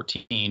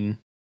 2014.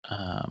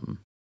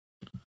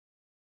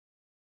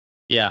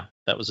 Yeah,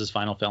 that was his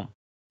final film.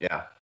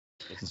 Yeah.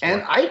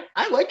 And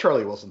I like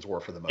Charlie Wilson's War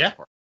for the most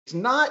part. It's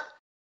not,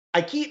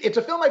 it's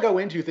a film I go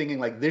into thinking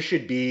like this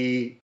should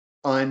be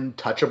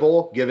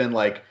untouchable, given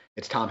like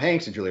it's Tom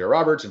Hanks and Julia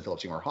Roberts and Philip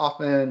Seymour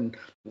Hoffman,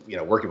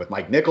 working with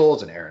Mike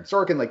Nichols and Aaron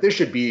Sorkin. Like this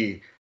should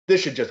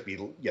just be,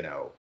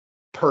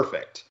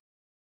 perfect.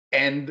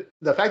 And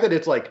the fact that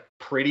it's like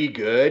pretty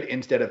good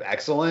instead of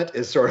excellent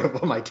is sort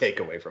of my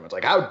takeaway from it. It's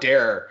like, how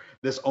dare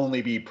this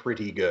only be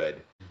pretty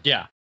good?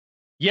 Yeah.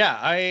 Yeah,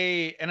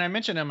 I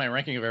mentioned in my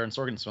ranking of Aaron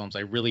Sorkin's films, I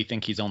really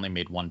think he's only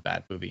made one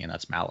bad movie, and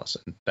that's Malice,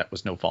 and that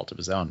was no fault of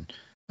his own.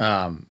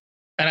 And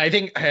I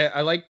think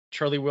I like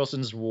Charlie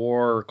Wilson's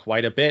War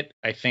quite a bit.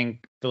 I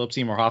think Philip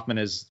Seymour Hoffman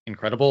is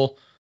incredible.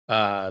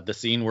 The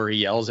scene where he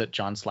yells at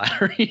John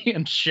Slattery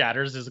and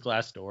shatters his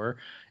glass door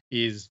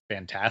is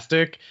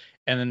fantastic.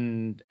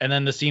 And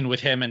then the scene with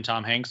him and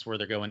Tom Hanks where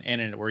they're going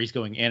where he's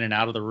going in and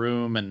out of the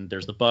room, and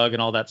there's the bug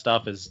and all that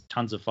stuff is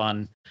tons of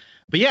fun.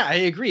 But yeah, I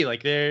agree.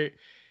 Like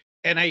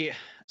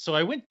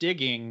I went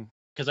digging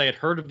because I had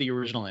heard of the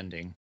original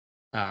ending.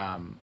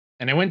 And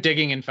I went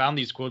digging and found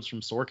these quotes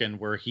from Sorkin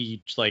where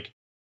he just like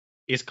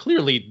is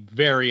clearly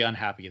very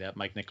unhappy that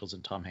Mike Nichols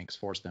and Tom Hanks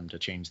forced them to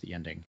change the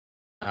ending.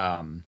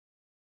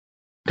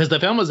 Because the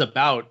film was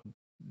about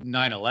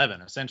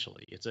 9/11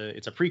 essentially. It's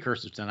a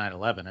precursor to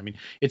 9/11. I mean,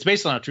 it's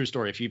based on a true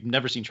story. If you've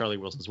never seen Charlie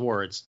Wilson's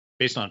War, it's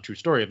based on a true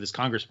story of this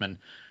congressman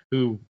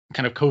who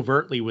kind of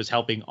covertly was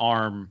helping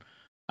arm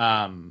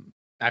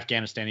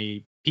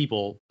Afghanistani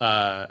people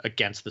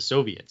against the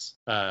Soviets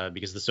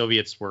because the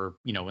Soviets were,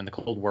 when the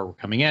Cold War were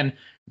coming in,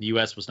 the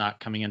U.S. was not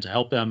coming in to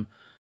help them.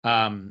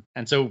 And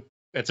so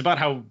it's about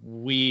how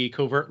we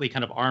covertly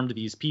kind of armed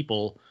these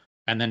people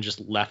and then just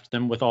left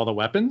them with all the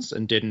weapons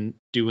and didn't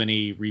do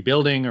any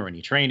rebuilding or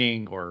any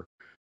training or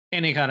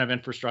any kind of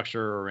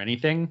infrastructure or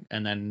anything.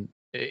 And then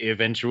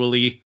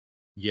eventually,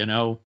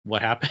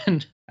 what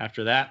happened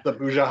after that? The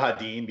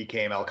Mujahideen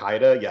became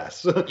Al-Qaeda.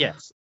 Yes.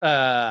 Yes.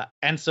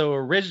 And so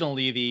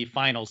originally the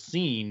final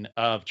scene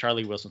of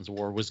Charlie Wilson's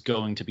War was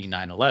going to be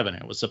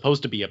 9/11. It was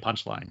supposed to be a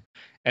punchline.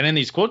 And in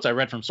these quotes I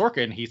read from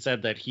Sorkin, he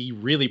said that he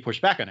really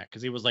pushed back on it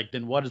because he was like,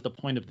 then what is the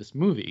point of this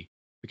movie?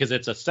 Because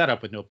it's a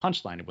setup with no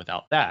punchline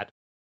without that.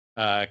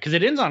 Because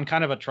it ends on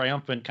kind of a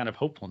triumphant, kind of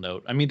hopeful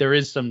note. I mean, there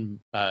is some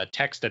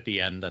text at the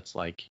end that's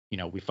like,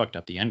 we fucked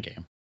up the end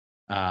game,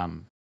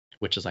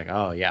 which is like,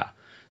 oh, yeah.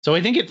 So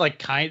I think it's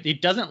like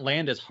it doesn't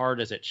land as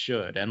hard as it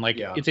should. And like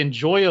it's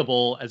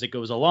enjoyable as it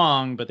goes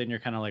along. But then you're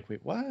kind of like,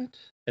 wait, what?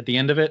 At the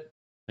end of it?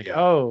 Like,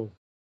 oh,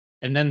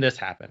 and then this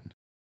happened.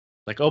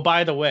 Like, oh,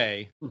 by the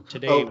way,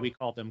 today we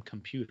call them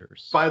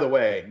computers. By the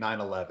way,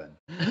 9/11.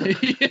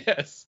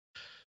 Yes.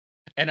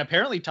 And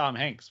apparently Tom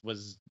Hanks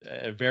was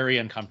very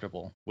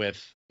uncomfortable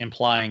with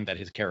implying that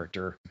his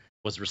character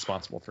was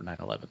responsible for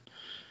 9/11.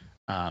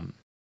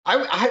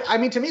 I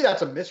mean, to me,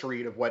 that's a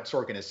misread of what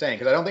Sorkin is saying,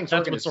 because I don't think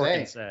Sorkin is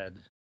saying. Said.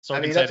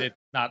 Sorkin said it's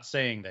not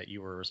saying that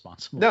you were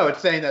responsible. No,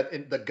 it's saying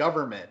that the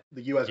government,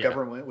 the U.S.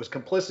 government, was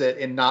complicit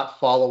in not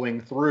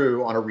following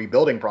through on a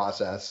rebuilding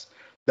process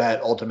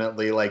that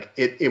ultimately, like,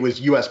 it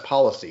was U.S.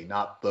 policy,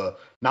 not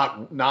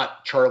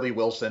Charlie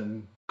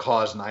Wilson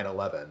caused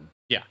 9/11.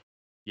 Yeah.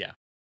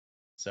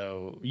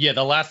 So, the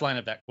last line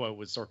of that quote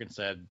was Sorkin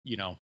said,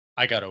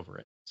 I got over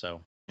it.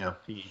 So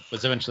he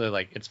was eventually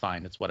like, it's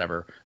fine, it's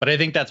whatever. But I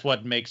think that's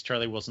what makes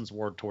Charlie Wilson's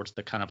War towards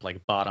the kind of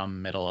like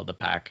bottom middle of the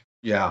pack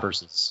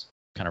versus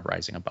kind of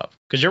rising above.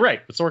 Because you're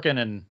right, with Sorkin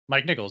and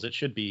Mike Nichols, it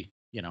should be,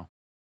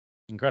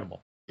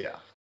 incredible. Yeah.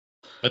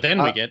 But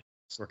then we get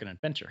Sorkin and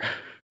Fincher.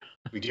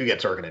 We do get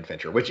Sorkin and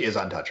Fincher, which is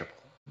untouchable.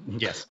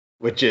 Yes.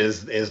 which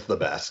is the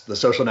best. The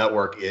Social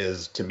Network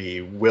is, to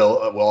me, will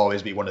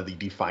always be one of the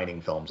defining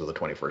films of the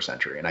 21st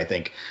century. And I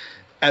think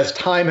as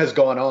time has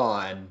gone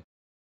on,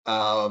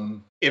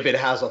 if it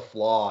has a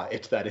flaw,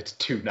 it's that it's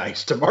too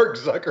nice to Mark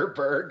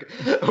Zuckerberg,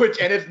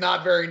 and it's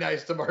not very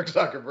nice to Mark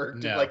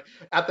Zuckerberg. No. Like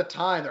at the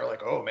time, they're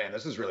like, oh man,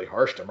 this is really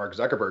harsh to Mark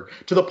Zuckerberg,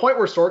 to the point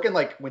where Sorkin,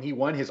 like when he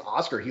won his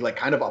Oscar, he like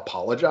kind of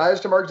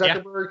apologized to Mark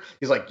Zuckerberg. Yeah.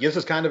 He's like, this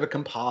is kind of a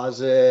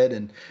composite,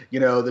 and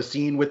the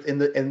scene with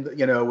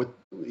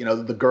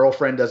the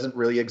girlfriend doesn't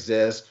really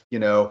exist,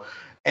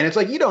 And it's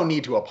like, you don't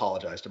need to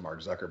apologize to Mark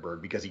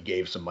Zuckerberg because he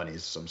gave some money to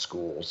some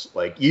schools.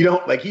 Like, you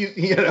don't, like,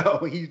 he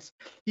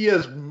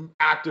has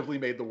actively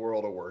made the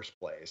world a worse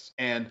place.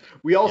 And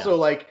we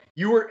also and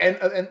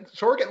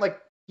Sorkin,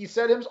 like he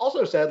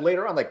also said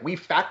later on, like, we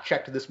fact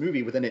checked this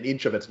movie within an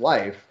inch of its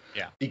life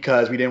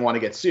because we didn't want to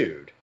get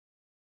sued.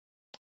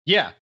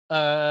 Yeah.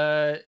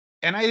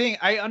 And I think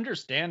I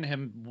understand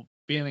him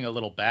feeling a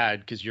little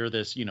bad because you're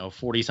this,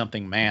 40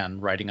 something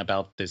man writing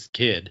about this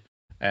kid.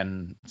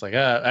 And it's like,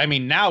 I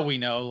mean, now we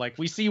know, like,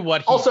 we see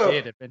what he did.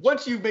 Also,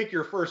 once you make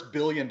your first $1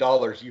 billion,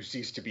 you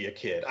cease to be a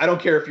kid. I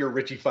don't care if you're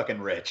Richie fucking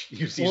rich.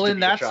 You cease to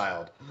be a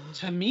child.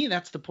 To me,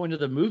 that's the point of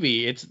the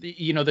movie. It's, the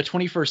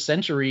 21st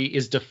century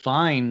is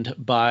defined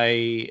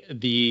by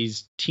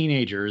these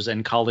teenagers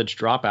and college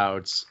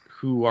dropouts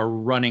who are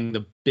running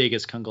the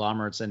biggest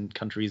conglomerates and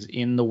countries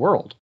in the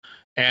world.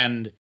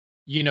 And,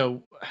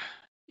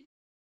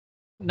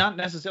 not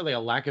necessarily a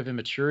lack of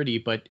immaturity,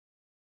 but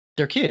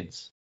they're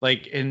kids.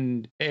 Like,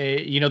 and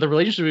the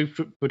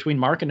relationship between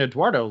Mark and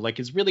Eduardo, like,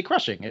 is really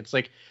crushing. It's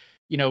like,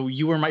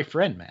 you were my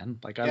friend, man.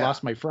 Like, I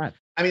lost my friend.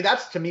 I mean,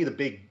 that's, to me, the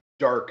big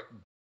dark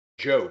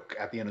joke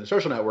at the end of The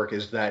Social Network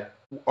is that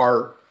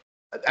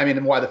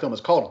and why the film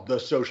is called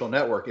The Social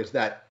Network is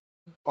that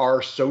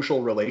our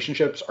social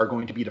relationships are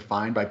going to be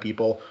defined by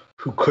people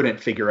who couldn't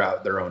figure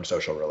out their own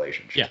social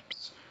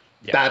relationships.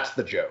 Yeah. That's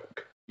the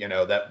joke.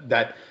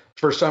 That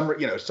for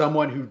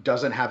someone who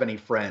doesn't have any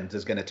friends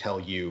is going to tell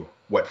you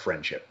what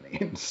friendship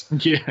means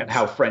and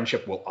how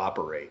friendship will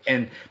operate,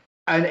 and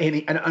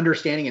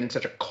understanding it in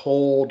such a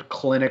cold,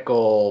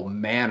 clinical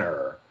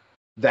manner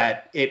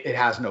that it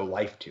has no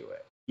life to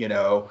it.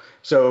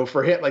 So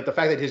for him, like, the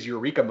fact that his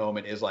eureka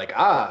moment is like,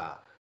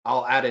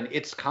 I'll add an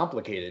 "it's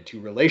complicated" to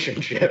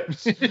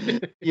relationships.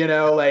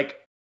 Like,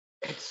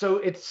 it's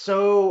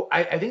so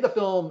I think the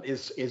film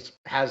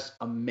has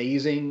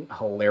amazing,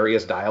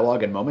 hilarious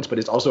dialogue and moments, but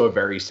it's also a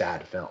very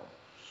sad film.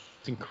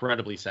 It's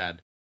incredibly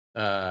sad.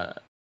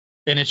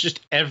 And it's just,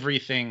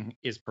 everything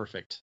is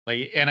perfect.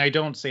 Like, and I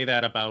don't say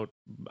that about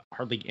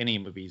hardly any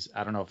movies.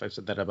 I don't know if I've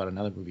said that about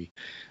another movie,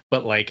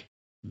 but like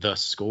the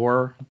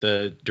score,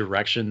 the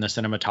direction, the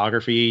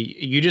cinematography,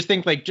 you just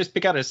think, like, just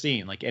pick out a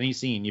scene, like any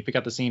scene. You pick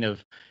out the scene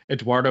of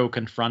Eduardo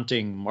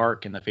confronting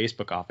Mark in the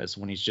Facebook office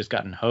when he's just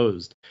gotten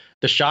hosed.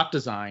 The shot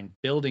design,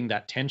 building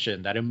that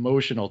tension, that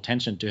emotional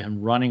tension to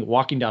him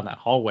walking down that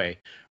hallway,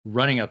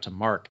 running up to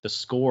Mark, the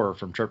score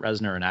from Trent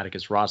Reznor and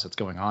Atticus Ross that's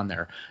going on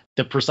there,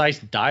 the precise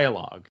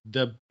dialogue,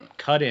 the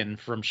cut in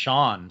from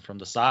Sean from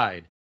the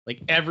side,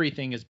 like,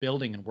 everything is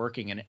building and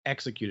working and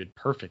executed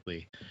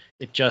perfectly.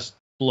 It just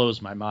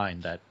blows my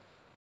mind that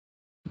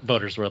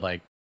voters were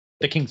like,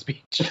 the King's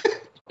Speech.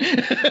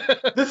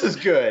 This is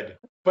good,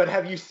 but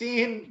have you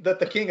seen that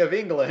the King of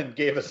England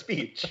gave a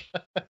speech?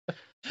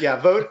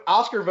 Yeah,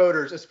 Oscar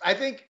voters. I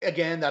think,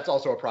 again, that's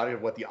also a product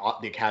of what the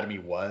Academy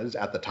was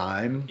at the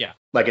time. Yeah,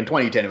 like in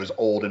 2010, it was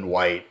old and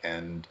white,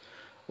 and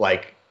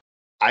like,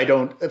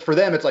 for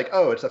them, it's like,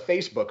 oh, it's a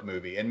Facebook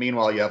movie. And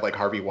meanwhile, you have like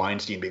Harvey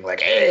Weinstein being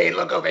like, hey,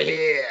 look over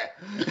here.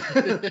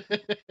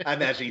 I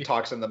imagine he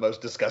talks in the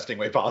most disgusting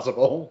way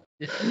possible.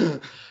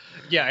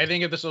 Yeah, I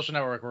think if The Social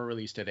Network were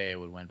released today, it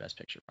would win Best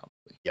Picture,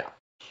 probably. Yeah.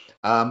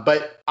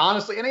 But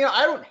honestly, and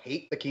I don't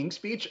hate the King's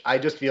Speech. I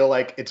just feel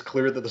like it's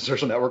clear that The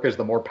Social Network is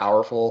the more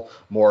powerful,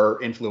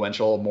 more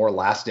influential, more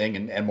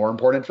lasting, and more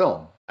important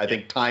film. I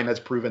think time has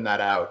proven that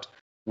out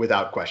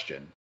without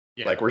question.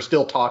 Yeah. Like, we're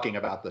still talking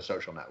about The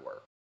Social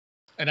Network.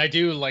 And I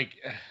do, like,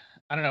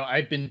 I don't know,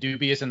 I've been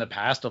dubious in the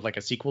past of like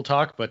a sequel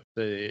talk, but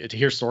to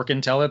hear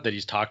Sorkin tell it, that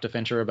he's talked to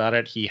Fincher about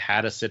it, he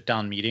had a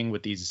sit-down meeting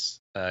with these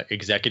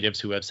executives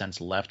who have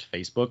since left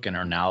Facebook and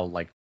are now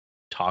like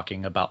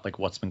talking about like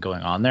what's been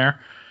going on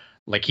there.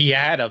 Like, he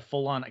had a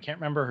full-on, I can't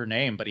remember her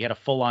name, but he had a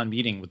full-on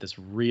meeting with this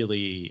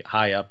really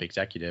high-up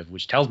executive,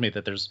 which tells me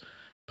that there's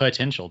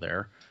potential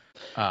there.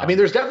 I mean,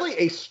 there's definitely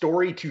a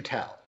story to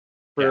tell.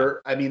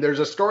 I mean, there's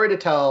a story to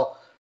tell,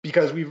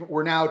 because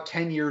we're now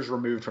 10 years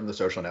removed from The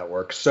Social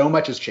Network. So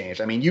much has changed.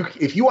 I mean,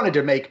 if you wanted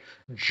to make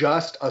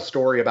just a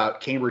story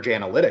about Cambridge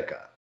Analytica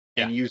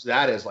and use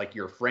that as like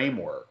your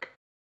framework,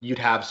 you'd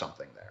have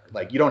something there.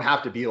 Like, you don't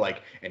have to be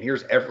like, and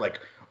here's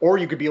or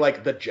you could be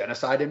like the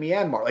genocide in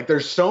Myanmar. Like,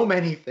 there's so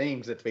many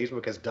things that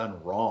Facebook has done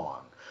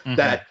wrong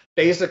that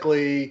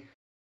basically,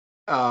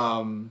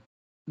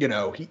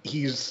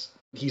 he's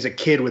a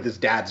kid with his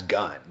dad's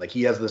gun. Like,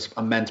 he has this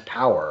immense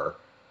power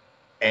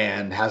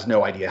and has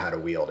no idea how to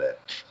wield it.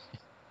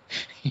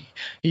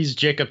 He's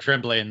Jacob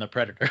Tremblay in The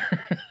Predator.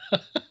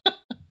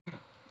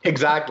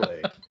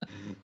 Exactly.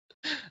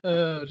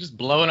 Just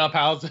blowing up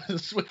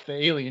houses with the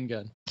alien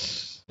gun.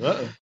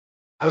 Uh-oh.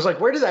 I was like,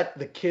 where did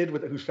the kid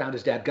who found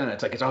his dad gun?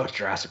 It's like, it's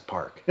Jurassic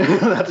Park.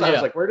 I was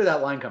like, where did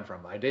that line come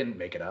from? I didn't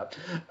make it up.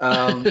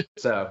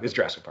 So it's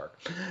Jurassic Park.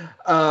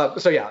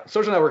 So yeah,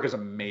 Social Network is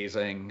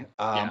amazing.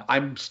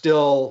 I'm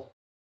still,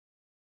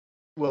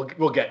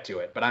 we'll get to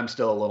it, but I'm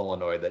still a little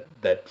annoyed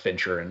that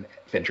Fincher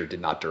did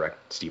not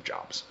direct Steve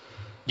Jobs.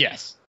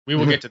 Yes, we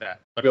will get to that.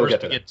 But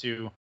first we get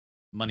to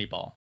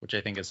Moneyball, which I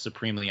think is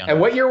supremely underrated.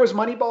 And what year was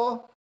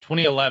Moneyball?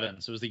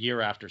 2011. So it was the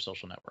year after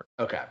Social Network.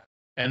 Okay.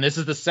 And this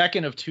is the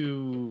second of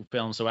two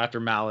films. So after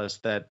Malice,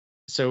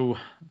 so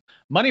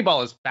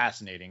Moneyball is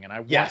fascinating, and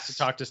I want to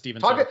talk to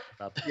Steven Soderbergh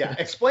about that. Yeah,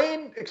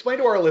 explain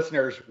to our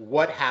listeners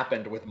what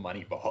happened with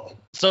Moneyball.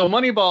 So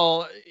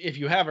Moneyball, if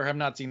you have or have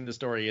not seen the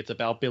story, it's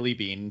about Billy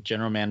Beane,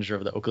 general manager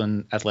of the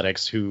Oakland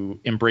Athletics, who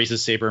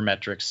embraces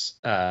sabermetrics,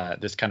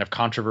 this kind of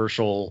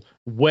controversial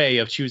way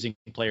of choosing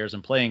players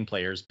and playing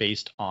players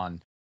based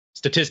on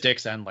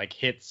statistics and like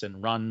hits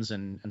and runs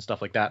and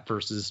stuff like that,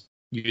 versus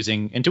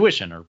using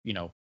intuition or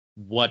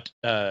what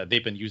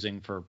they've been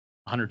using for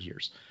 100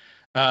 years.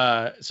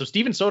 So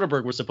Steven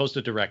Soderbergh was supposed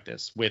to direct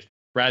this with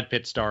Brad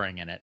Pitt starring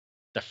in it.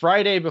 The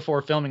Friday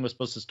before filming was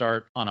supposed to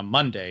start on a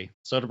Monday,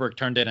 Soderbergh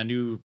turned in a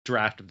new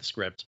draft of the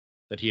script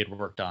that he had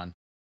worked on.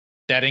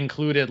 That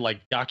included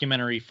like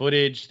documentary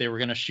footage. They were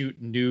going to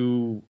shoot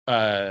new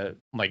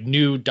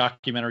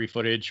documentary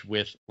footage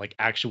with like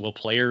actual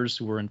players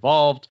who were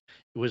involved.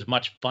 It was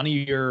much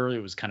funnier.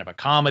 It was kind of a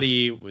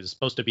comedy. It was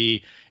supposed to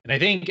be, and I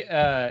think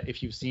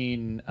if you've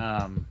seen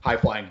High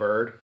Flying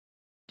Bird,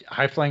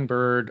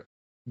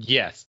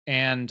 yes,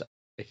 and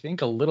I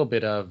think a little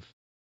bit of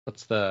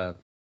what's the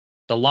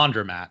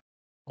Laundromat,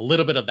 a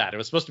little bit of that. It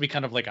was supposed to be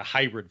kind of like a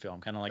hybrid film,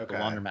 kind of like The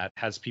Laundromat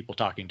has people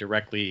talking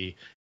directly,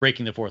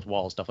 breaking the fourth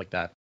wall, stuff like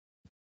that.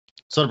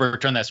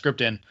 Soderbergh turned that script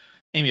in.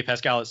 Amy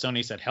Pascal at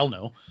Sony said hell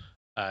no,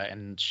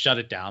 and shut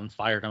it down,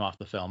 fired him off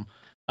the film.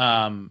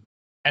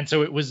 And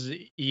so it was,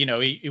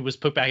 it was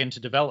put back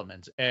into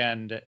development,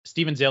 and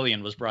Steven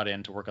Zaillian was brought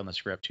in to work on the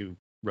script, who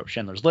wrote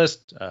Schindler's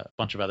List, a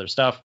bunch of other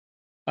stuff,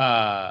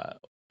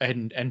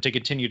 and to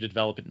continue to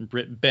develop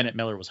it. Bennett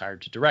Miller was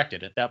hired to direct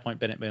it. At that point,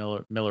 Bennett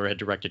Miller had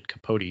directed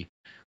Capote,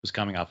 was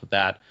coming off of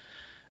that.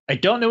 I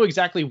don't know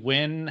exactly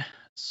when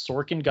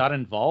Sorkin got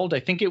involved.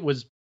 I think it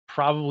was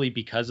probably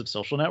because of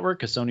Social Network,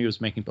 because Sony was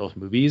making both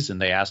movies,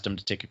 and they asked him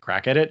to take a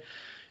crack at it.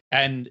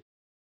 And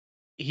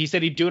he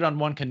said he'd do it on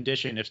one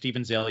condition: if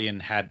Steven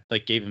Zaillian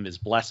gave him his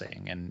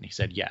blessing, and he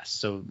said yes.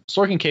 So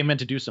Sorkin came in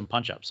to do some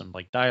punch-ups, some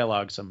like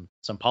dialogue, some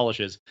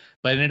polishes,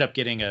 but ended up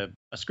getting a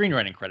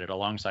screenwriting credit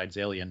alongside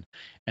Zaillian.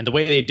 And the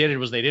way they did it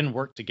was they didn't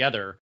work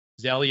together.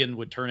 Zaillian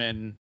would turn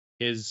in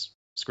his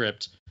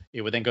script,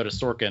 it would then go to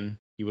Sorkin,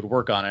 he would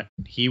work on it,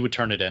 he would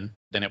turn it in,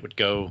 then it would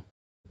go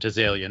to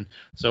Zaillian.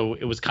 So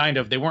it was kind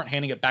of, they weren't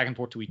handing it back and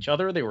forth to each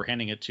other, they were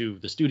handing it to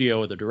the studio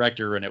or the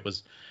director, and it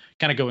was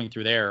kind of going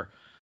through there.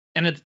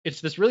 And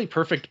it's this really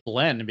perfect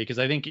blend, because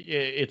I think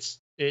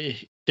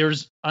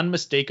there's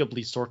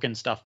unmistakably Sorkin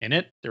stuff in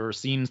it. There are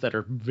scenes that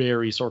are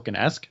very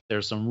Sorkin-esque.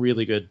 There's some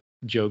really good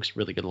jokes,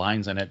 really good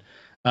lines in it.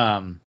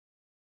 But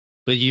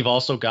you've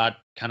also got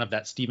kind of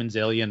that Steven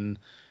Zaillian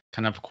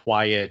kind of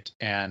quiet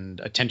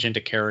and attention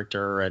to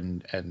character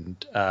and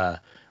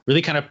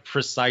really kind of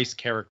precise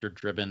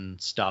character-driven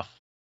stuff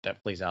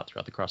that plays out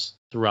across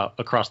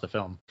the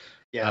film.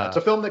 Yeah, it's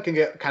a film that can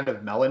get kind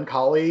of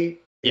melancholy,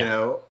 in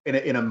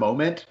a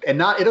moment, and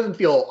it doesn't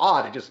feel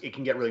odd. It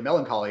can get really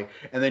melancholy,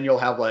 and then you'll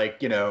have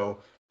a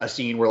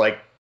scene where like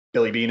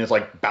Billy Beane is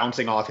like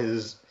bouncing off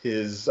his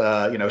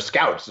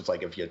scouts. It's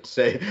like, if you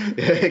say,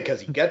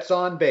 because he gets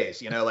on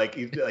base,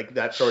 like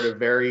that sort of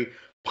very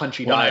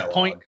punchy dialogue. When I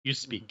point, you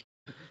speak.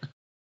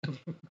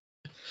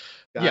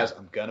 Guys,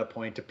 I'm gonna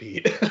point to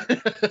Pete.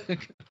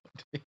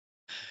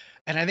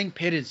 And I think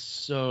Pitt is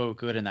so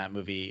good in that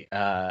movie,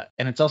 and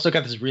it's also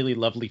got this really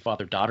lovely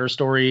father-daughter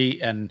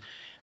story. And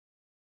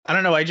I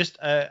don't know,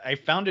 I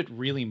found it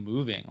really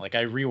moving. Like,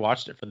 I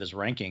rewatched it for this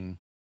ranking,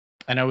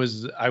 and I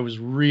was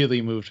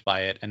really moved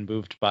by it, and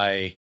moved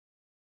by,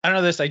 I don't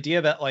know, this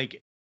idea that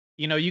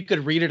you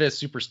could read it as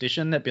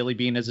superstition that Billy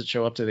Beane doesn't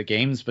show up to the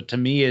games, but to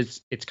me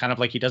it's kind of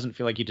like he doesn't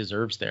feel like he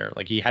deserves there.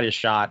 Like, he had his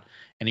shot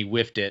and he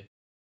whiffed it,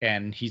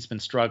 and he's been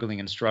struggling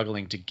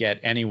to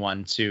get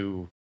anyone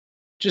to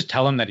just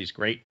tell him that he's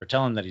great, or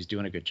tell him that he's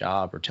doing a good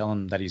job, or tell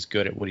him that he's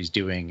good at what he's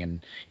doing.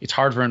 And it's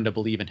hard for him to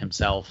believe in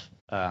himself,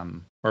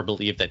 or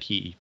believe that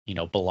he,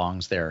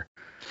 belongs there.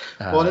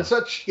 Well, and it's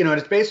such, and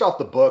it's based off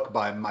the book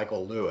by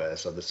Michael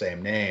Lewis of the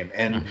same name.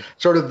 And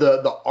sort of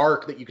the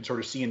arc that you can sort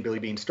of see in Billy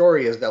Beane's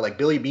story is that, like,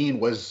 Billy Beane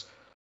was,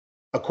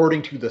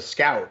 according to the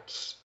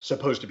scouts,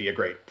 supposed to be a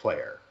great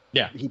player.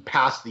 Yeah. He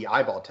passed the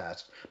eyeball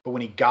test, but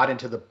when he got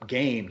into the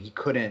game, he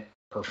couldn't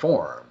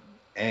perform.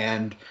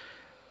 And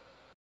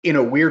in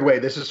a weird way,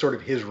 this is sort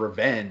of his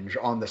revenge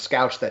on the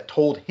scouts that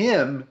told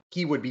him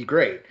he would be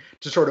great,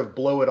 to sort of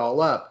blow it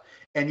all up.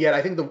 And yet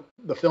I think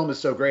the film is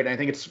so great. And I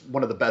think it's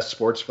one of the best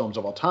sports films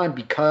of all time,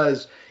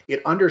 because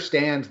it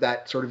understands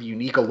that sort of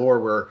unique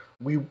allure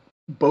where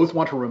both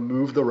want to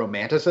remove the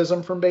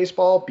romanticism from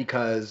baseball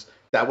because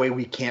that way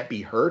we can't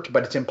be hurt,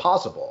 but it's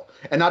impossible.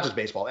 And not just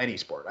baseball, any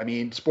sport. I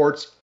mean,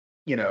 sports,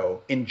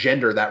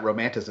 engender that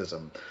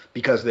romanticism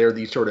because they're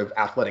these sort of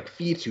athletic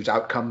feats whose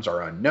outcomes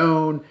are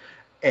unknown.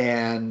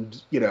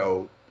 And,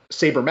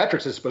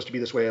 sabermetrics is supposed to be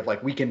this way of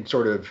like, we can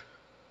sort of,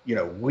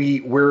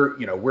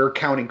 we're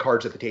counting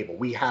cards at the table.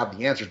 We have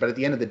the answers. But at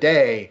the end of the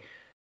day,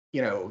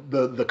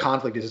 the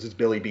conflict is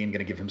Billy Beane going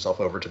to give himself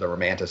over to the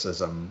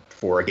romanticism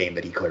for a game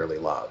that he clearly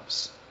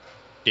loves?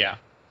 Yeah.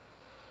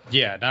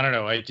 Yeah, I don't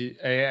know.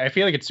 I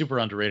feel like it's super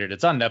underrated.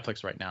 It's on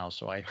Netflix right now,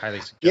 so I highly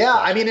suggest. Yeah,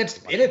 I mean it's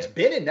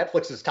been in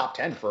Netflix's top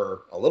 10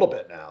 for a little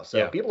bit now,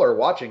 so people are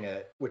watching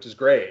it, which is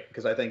great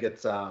because I think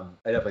it's I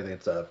definitely think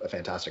it's a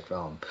fantastic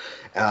film.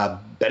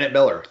 Bennett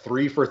Miller,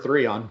 3 for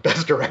 3 on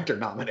Best Director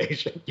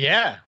nomination.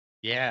 Yeah.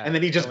 And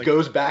then he just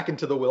goes back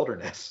into the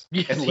wilderness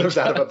and lives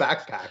out of a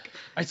backpack.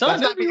 I saw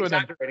that interview with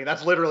him.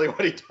 That's literally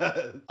what he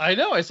does. I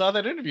know. I saw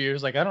that interview. He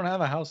was like, I don't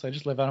have a house. I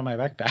just live out of my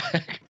backpack. I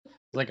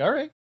was like, all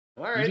right.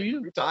 All right,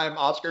 three-time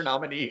Oscar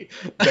nominee.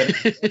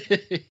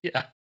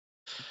 Yeah.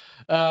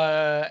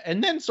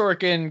 And then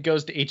Sorkin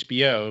goes to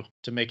HBO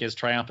to make his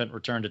triumphant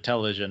return to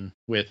television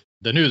with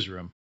The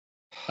Newsroom,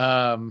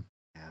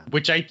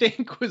 which I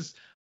think was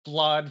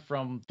flawed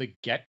from the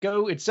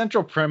get-go. Its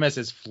central premise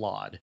is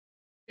flawed,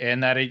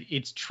 and that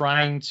it's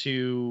trying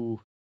to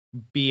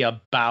be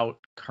about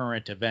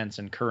current events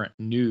and current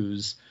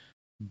news,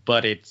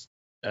 but it's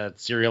a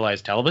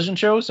serialized television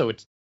show, so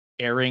it's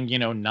airing,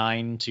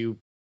 9 to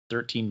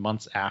 13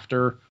 months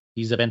after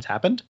these events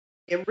happened.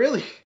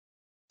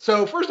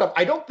 So first off,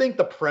 I don't think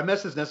the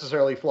premise is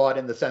necessarily flawed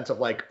in the sense of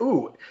like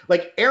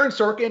Aaron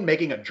Sorkin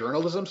making a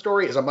journalism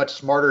story is a much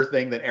smarter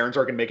thing than Aaron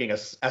Sorkin making a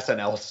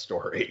SNL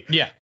story.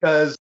 Yeah.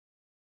 Because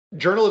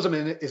journalism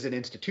is an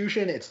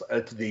institution. It's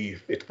the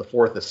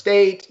fourth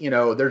estate.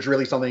 There's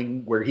really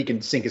something where he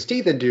can sink his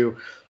teeth into.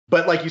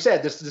 But like you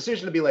said, this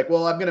decision to be like,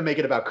 well, I'm going to make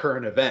it about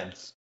current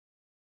events.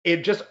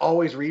 It just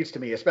always reads to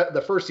me, especially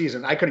the first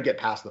season. I couldn't get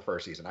past the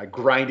first season. I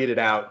grinded it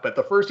out. But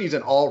the first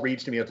season all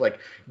reads to me. It's like,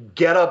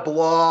 get a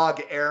blog,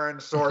 Aaron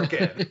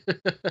Sorkin.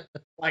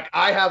 Like,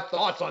 I have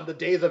thoughts on the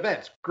day's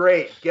events.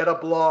 Great, get a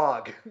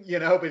blog.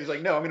 But he's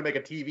like, no, I'm going to make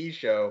a TV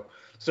show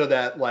so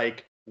that,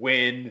 like,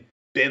 when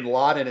Bin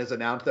Laden is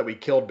announced that we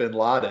killed Bin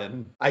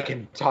Laden, I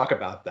can talk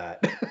about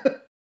that.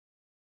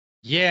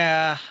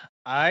 Yeah,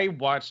 I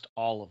watched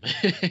all of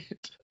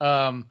it.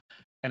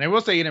 And I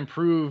will say it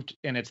improved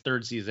in its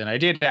third season. I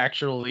did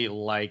actually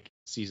like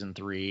season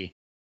 3.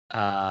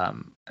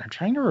 I'm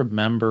trying to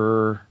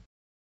remember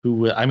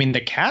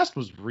the cast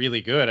was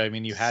really good. I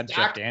mean, you had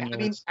Jeff Daniels. I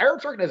mean, Aaron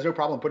Sorkin has no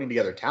problem putting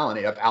together talent.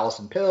 You have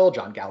Allison Pill,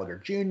 John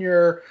Gallagher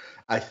Jr.,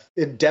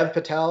 Dev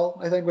Patel,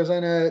 I think, was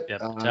in it.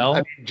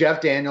 Jeff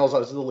Daniels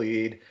was the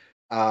lead.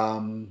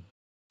 And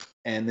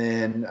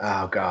then,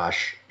 oh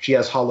gosh, she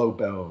has hollow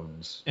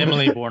bones.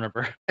 Emily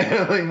Mortimer.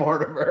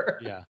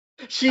 Yeah.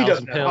 She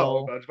doesn't have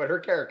hollow bones, but her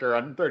character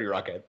on 30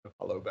 Rock had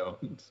hollow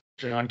bones.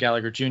 John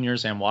Gallagher Jr.,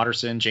 Sam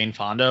Waterston, Jane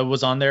Fonda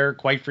was on there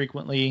quite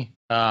frequently.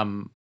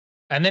 And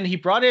then he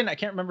brought in, I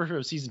can't remember if it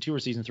was season 2 or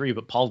season 3,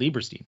 but Paul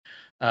Lieberstein,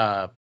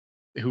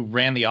 who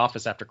ran The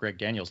Office after Greg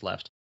Daniels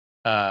left,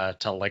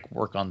 to like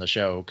work on the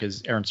show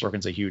because Aaron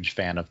Sorkin's a huge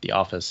fan of The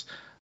Office.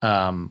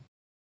 And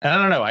I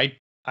don't know,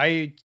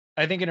 I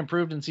think it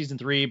improved in season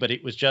 3, but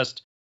it was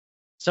just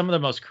some of the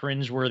most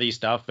cringeworthy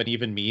stuff, and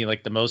even me,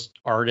 like the most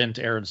ardent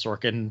Aaron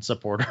Sorkin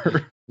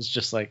supporter, is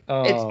just like,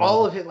 oh. It's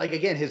all of it. Like,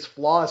 again, his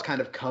flaws kind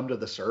of come to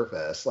the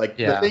surface. Like,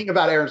 the thing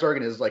about Aaron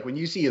Sorkin is, like, when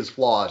you see his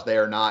flaws, they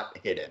are not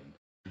hidden.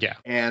 Yeah.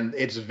 And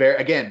it's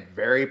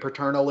very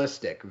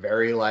paternalistic,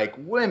 very like,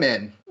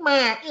 women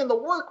in the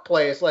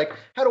workplace. Like,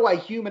 how do I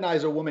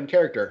humanize a woman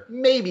character?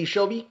 Maybe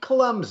she'll be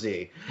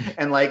clumsy.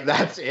 And like,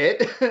 that's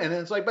it. And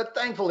it's like, but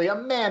thankfully a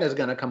man is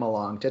going to come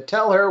along to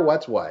tell her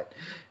what's what.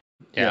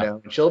 Yeah.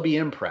 She'll be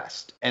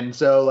impressed. And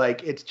so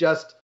like, it's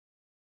just,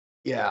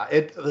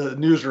 the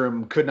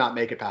Newsroom could not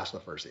make it past the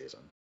first season.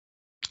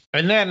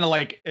 And then,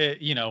 like,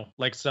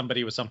 like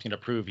somebody with something to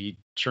prove, he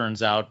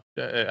churns out,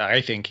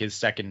 I think, his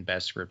second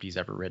best script he's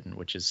ever written,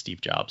 which is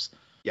Steve Jobs.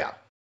 Yeah.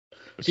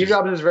 Steve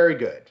Jobs is very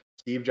good.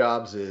 Steve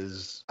Jobs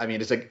is, I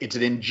mean, it's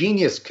an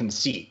ingenious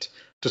conceit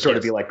to sort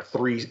of be like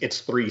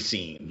three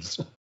scenes.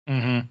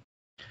 Mm-hmm.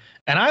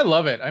 And I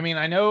love it. I mean,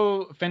 I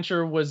know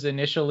Fincher was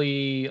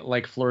initially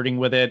like flirting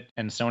with it,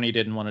 and Sony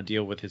didn't want to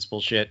deal with his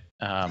bullshit.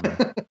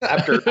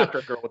 After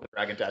Girl with the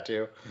Dragon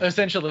Tattoo.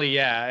 Essentially,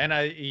 yeah.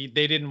 And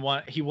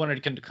he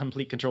wanted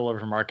complete control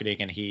over marketing,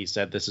 and he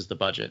said, this is the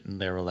budget. And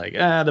they were like,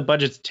 the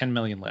budget's 10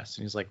 million less.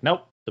 And he's like,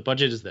 nope, the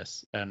budget is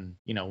this. And,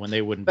 when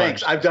they wouldn't.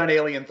 Thanks, I've done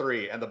Alien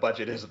 3, and the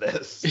budget is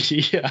this.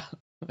 Yeah.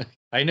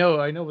 I know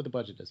what the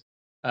budget is.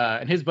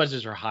 And his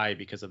budgets are high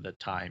because of the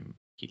time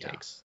he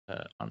takes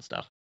on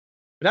stuff.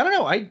 But I don't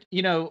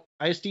know.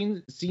 I've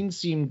seen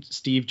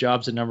Steve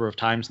Jobs a number of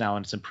times now,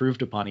 and it's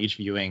improved upon each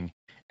viewing.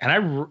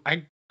 And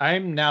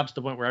I'm now to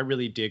the point where I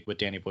really dig what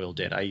Danny Boyle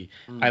did. I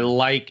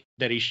like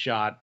that he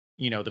shot,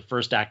 the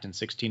first act in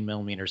 16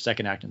 millimeter,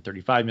 second act in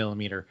 35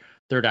 millimeter,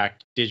 third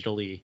act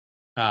digitally.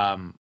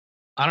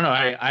 I don't know.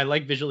 I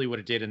like visually what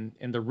it did,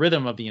 and the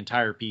rhythm of the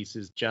entire piece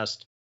is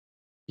just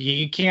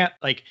you can't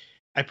like.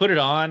 I put it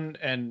on,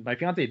 and my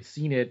fiance had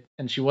seen it,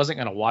 and she wasn't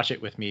gonna watch it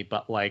with me,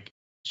 but like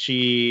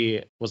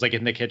she was like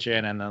in the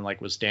kitchen, and then like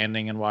was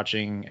standing and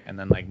watching, and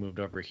then like moved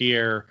over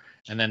here,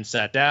 and then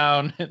sat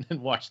down, and then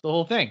watched the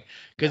whole thing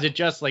because it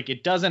just like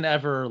it doesn't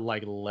ever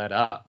like let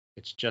up.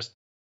 It's just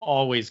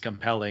always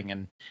compelling,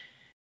 and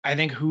I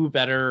think who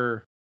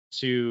better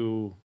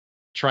to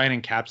try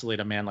and encapsulate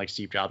a man like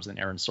Steve Jobs than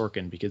Aaron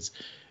Sorkin, because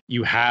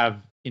you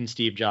have in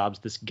Steve Jobs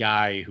this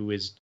guy who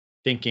is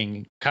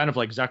thinking kind of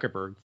like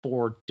Zuckerberg,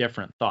 4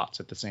 different thoughts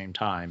at the same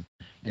time.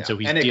 And so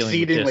he's and dealing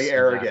exceedingly with this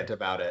arrogant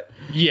about it.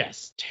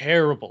 Yes,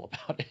 terrible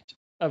about it.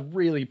 A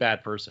really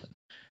bad person.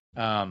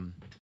 I don't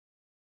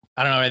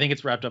know. I think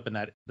it's wrapped up in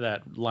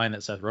that line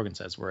that Seth Rogen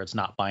says, where it's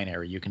not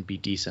binary. You can be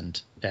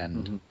decent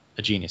and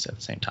a genius at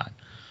the same time.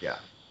 Yeah.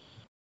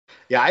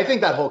 Yeah, I think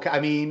that whole. I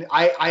mean,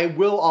 I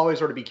will always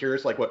sort of be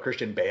curious, like what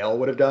Christian Bale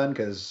would have done,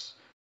 because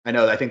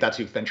I think that's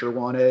who Fincher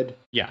wanted.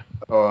 Yeah.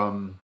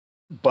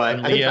 But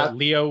and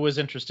Leo was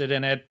interested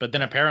in it, but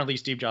then apparently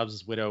Steve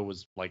Jobs' widow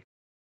was like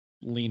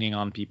leaning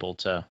on people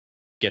to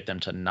get them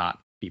to not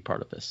be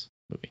part of this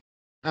movie.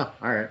 Oh,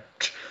 all right.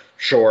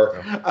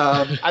 Sure.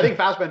 I think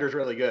Fassbender's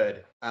really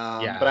good.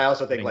 But I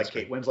also think like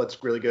Kate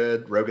Winslet's really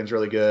good. Rogen's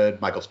really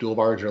good. Michael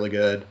Stuhlbarg's really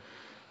good.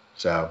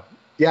 So,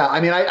 yeah, I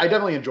mean, I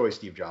definitely enjoy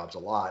Steve Jobs a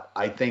lot.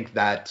 I think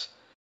that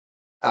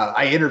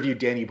I interviewed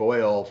Danny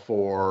Boyle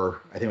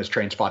for, I think it was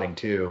Train Spotting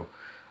 2.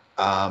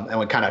 And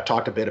we kind of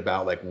talked a bit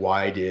about like,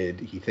 why did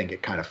he think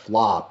it kind of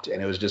flopped?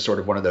 And it was just sort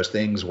of one of those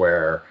things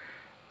where,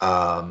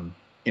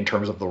 in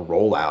terms of the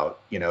rollout,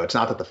 it's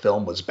not that the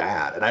film was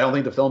bad, and I don't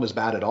think the film is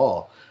bad at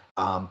all.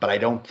 But I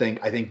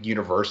think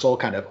Universal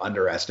kind of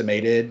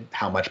underestimated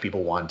how much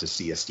people wanted to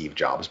see a Steve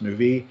Jobs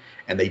movie,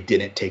 and they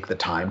didn't take the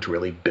time to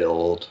really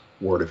build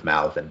word of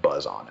mouth and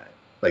buzz on it.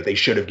 Like they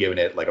should have given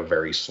it like a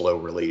very slow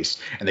release,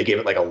 and they gave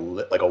it like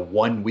a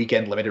 1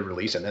 weekend limited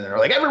release, and then they're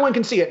like, everyone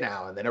can see it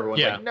now, and then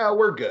everyone's like, no,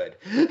 we're good.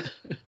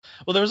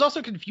 Well, there was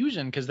also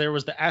confusion because there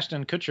was the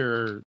Ashton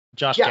Kutcher,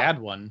 Josh Gad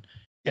one.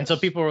 And so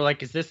people were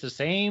like, is this the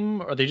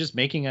same? Or are they just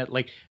making it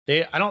like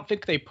I don't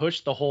think they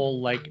pushed the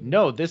whole like,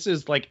 no, this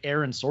is like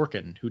Aaron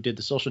Sorkin who did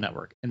The Social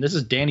Network. And this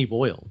is Danny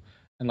Boyle.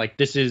 And like,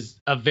 this is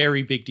a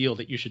very big deal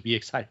that you should be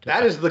excited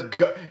about. That is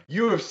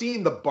you have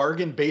seen the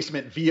bargain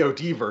basement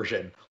VOD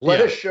version.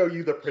 Let us show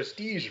you the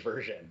prestige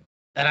version.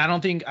 And I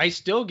don't think I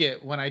still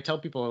get when I tell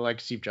people I like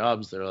Steve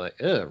Jobs, they're like,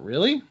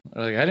 really?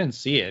 Like, I didn't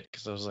see it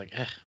because I was like,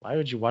 why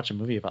would you watch a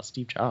movie about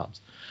Steve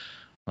Jobs?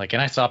 Like,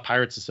 and I saw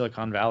Pirates of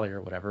Silicon Valley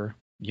or whatever.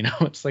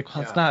 It's like,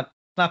 well, it's not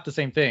the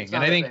same thing.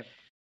 And I think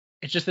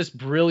it's just this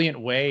brilliant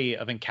way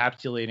of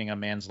encapsulating a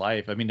man's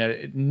life. I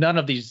mean, none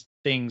of these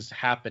things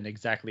happen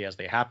exactly as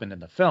they happened in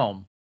the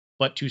film,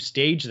 but to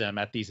stage them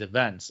at these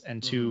events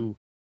and to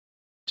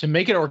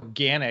make it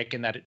organic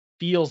and that it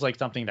feels like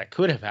something that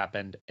could have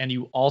happened. And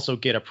you also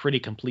get a pretty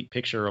complete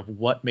picture of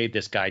what made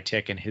this guy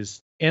tick and his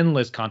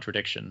endless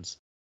contradictions.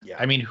 Yeah.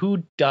 I mean,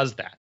 who does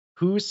that?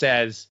 Who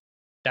says,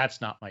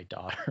 that's not my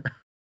daughter?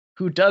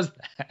 Who does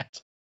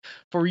that?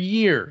 For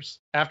years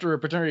after a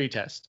paternity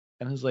test,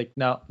 and was like,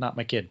 no, not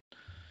my kid.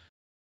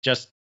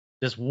 Just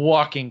this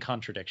walking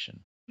contradiction.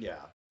 Yeah.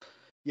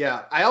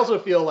 I also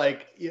feel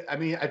like, I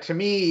mean, to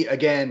me,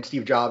 again,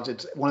 Steve Jobs,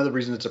 it's one of the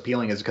reasons it's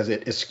appealing is because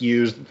it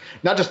eschews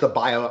not just the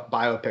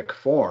biopic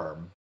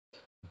form,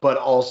 but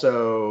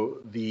also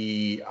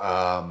the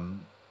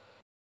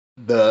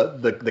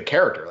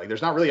character. Like,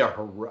 there's not really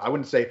I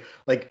wouldn't say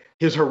like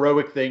his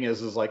heroic thing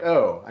is like,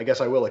 oh, I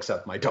guess I will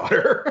accept my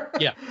daughter.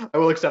 Yeah. I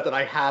will accept that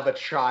I have a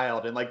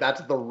child, and like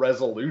that's the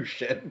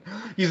resolution.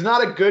 He's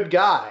not a good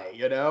guy,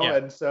 Yeah.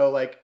 And so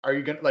like, are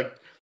you gonna like,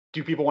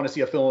 do people want to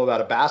see a film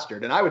about a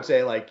bastard? And I would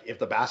say like, if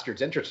the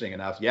bastard's interesting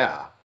enough,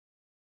 yeah.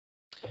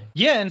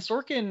 Yeah, and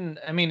Sorkin,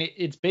 I mean,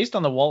 it's based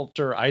on the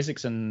Walter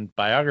Isaacson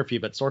biography,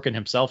 but Sorkin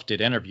himself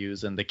did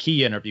interviews, and the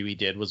key interview he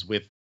did was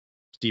with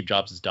Steve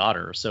Jobs'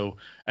 daughter. So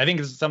I think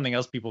this is something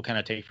else people kind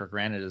of take for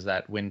granted, is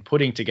that when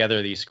putting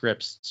together these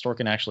scripts,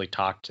 Sorkin actually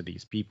talked to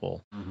these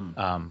people,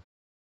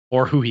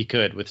 or who he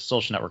could. With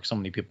Social Network, so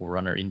many people were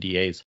under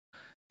NDAs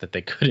that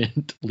they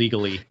couldn't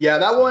legally. Yeah,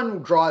 that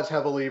one draws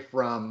heavily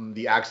from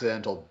The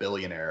Accidental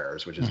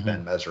Billionaires, which is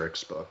Ben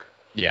Mesrick's book.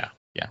 Yeah.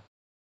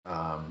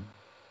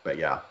 But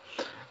yeah.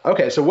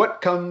 Okay, so what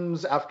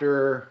comes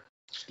after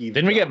Steve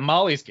Then Jobs? we get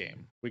Molly's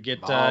Game. We get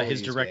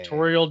his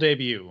directorial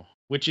debut,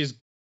 which is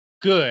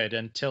good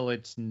until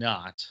it's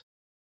not,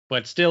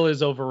 but still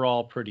is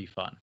overall pretty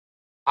fun.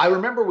 I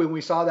remember when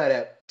we saw that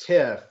at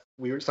TIFF,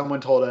 someone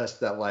told us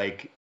that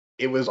like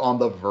it was on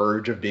the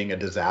verge of being a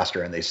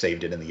disaster and they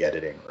saved it in the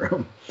editing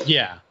room.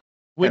 Yeah.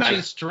 Which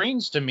is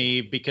strange to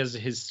me because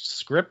his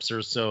scripts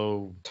are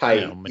so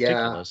tight,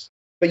 meticulous. Yeah.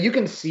 But you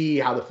can see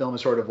how the film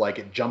is sort of like,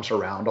 it jumps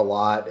around a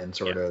lot and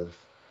sort of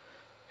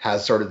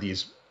has sort of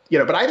these,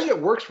 but I think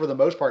it works for the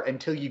most part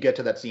until you get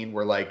to that scene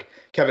where like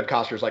Kevin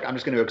Costner's like, I'm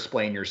just going to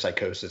explain your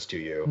psychosis to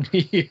you.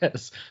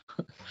 Yes.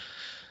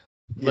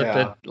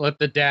 Let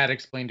the dad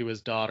explain to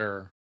his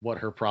daughter what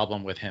her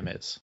problem with him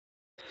is.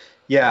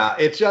 Yeah,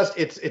 it's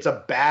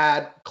a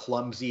bad,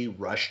 clumsy,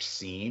 rushed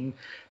scene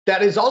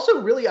that is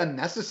also really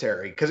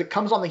unnecessary because it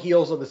comes on the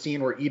heels of the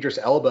scene where Idris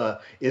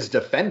Elba is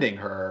defending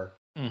her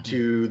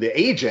to the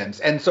agents.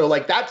 And so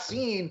like that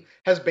scene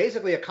has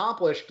basically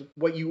accomplished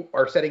what you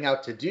are setting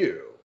out to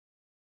do.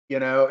 You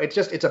know, it's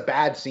a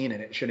bad scene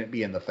and it shouldn't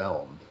be in the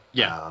film.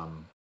 Yeah.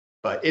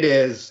 But it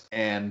is.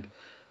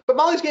 But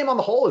Molly's Game on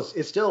the whole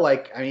is still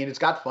like, I mean, it's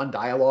got fun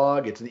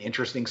dialogue. It's an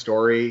interesting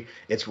story.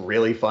 It's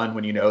really fun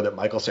when you know that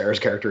Michael Cera's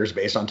character is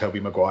based on Tobey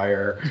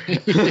Maguire.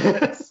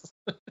 Yes.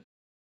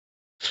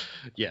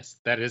 Yes,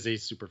 that is a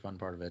super fun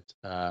part of it.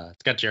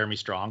 It's got Jeremy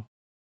Strong.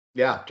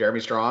 Yeah, Jeremy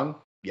Strong.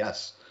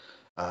 Yes.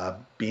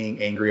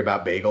 Being angry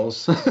about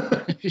bagels.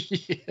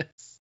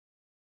 Yes.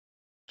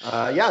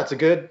 Yeah, it's a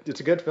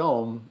good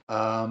film.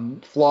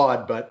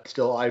 Flawed, but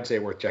still I'd say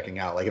worth checking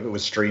out. Like if it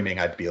was streaming,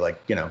 I'd be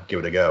like, give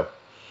it a go.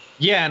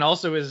 Yeah, and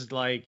also is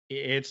like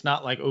it's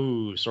not like,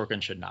 oh,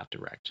 Sorkin should not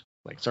direct.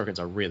 Like Sorkin's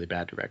a really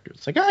bad director.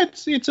 It's like,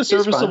 it's a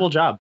serviceable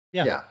job.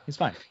 Yeah, he's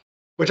fine.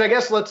 Which I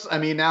guess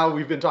now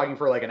we've been talking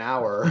for like an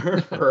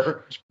hour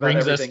for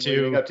brings us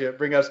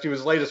to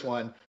his latest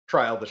one,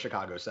 Trial of the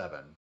Chicago 7.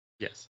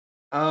 Yes.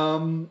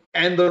 And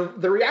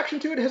the reaction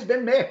to it has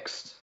been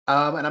mixed.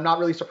 And I'm not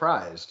really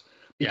surprised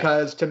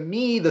because to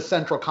me, the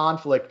central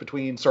conflict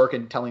between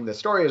Sorkin telling this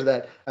story is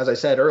that, as I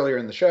said earlier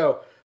in the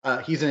show,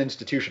 he's an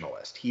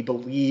institutionalist. He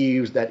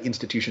believes that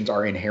institutions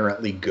are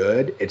inherently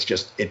good.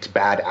 It's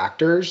bad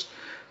actors.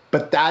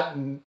 But that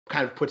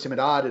kind of puts him at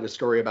odds at a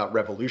story about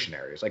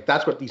revolutionaries. Like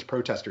that's what these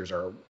protesters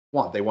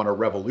want. They want a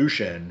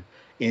revolution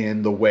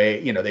in the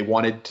way, they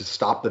wanted to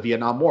stop the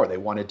Vietnam War. They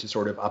wanted to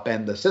sort of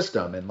upend the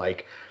system and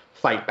like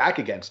fight back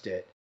against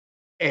it.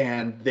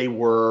 And they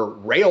were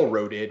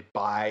railroaded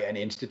by an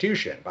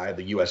institution, by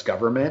the US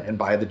government and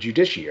by the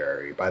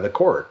judiciary, by the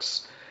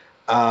courts.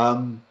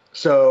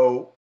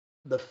 So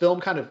the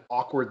film kind of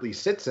awkwardly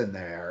sits in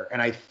there.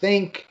 And I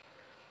think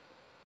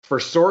for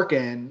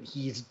Sorkin,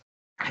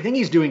 I think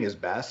he's doing his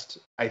best.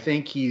 I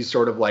think he's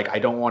sort of like, I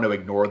don't want to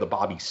ignore the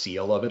Bobby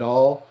Seale of it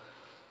all.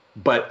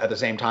 But at the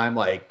same time,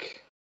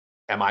 like,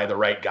 am I the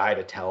right guy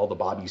to tell the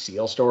Bobby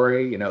Seale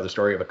story? The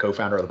story of a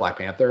co-founder of the Black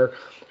Panther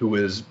who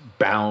was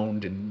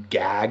bound and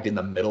gagged in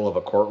the middle of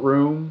a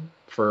courtroom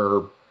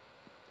for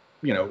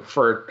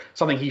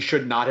something he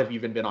should not have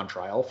even been on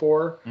trial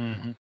for.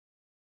 Mm-hmm.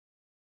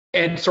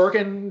 And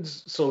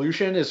Sorkin's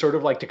solution is sort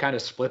of like to kind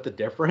of split the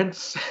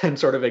difference and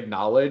sort of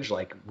acknowledge,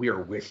 like,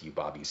 we're with you,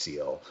 Bobby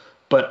Seale.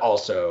 But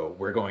also,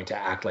 we're going to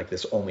act like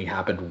this only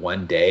happened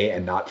one day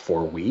and not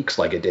 4 weeks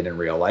like it did in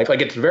real life.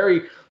 Like, it's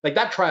very, like,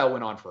 that trial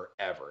went on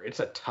forever.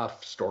 It's a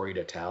tough story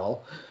to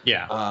tell.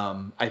 Yeah.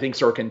 I think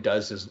Sorkin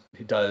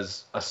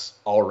does a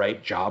all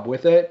right job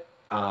with it.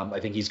 I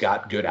think he's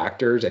got good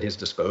actors at his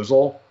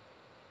disposal.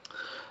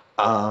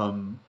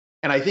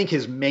 And I think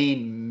his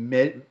main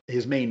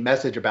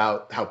message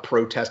about how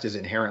protest is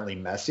inherently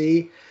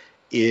messy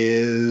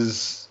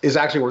is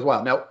actually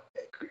worthwhile. Now,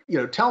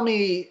 tell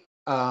me,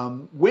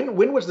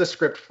 when was the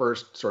script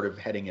first sort of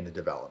heading into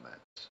development?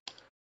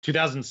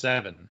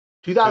 2007.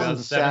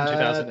 2007,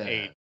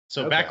 2008.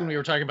 So back when we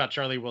were talking about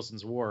Charlie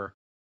Wilson's War,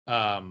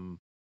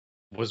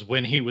 was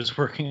when he was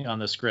working on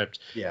the script.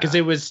 Because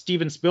it was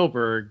Steven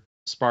Spielberg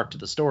sparked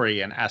the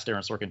story and asked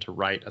Aaron Sorkin to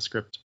write a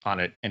script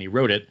on it, and he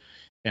wrote it.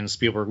 And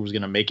Spielberg was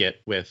going to make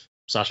it with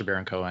Sacha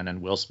Baron Cohen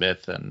and Will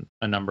Smith and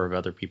a number of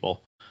other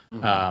people.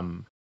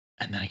 Mm-hmm.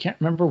 And then I can't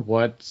remember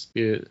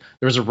there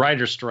was a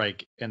writer's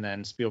strike, and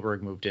then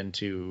Spielberg moved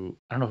into,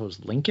 I don't know if it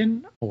was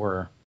Lincoln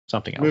or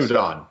something else. Moved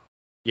on.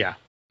 Yeah,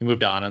 he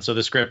moved on. And so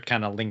the script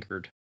kind of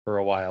lingered for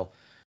a while.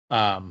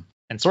 And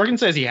Sorkin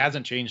says he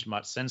hasn't changed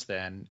much since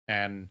then.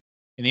 And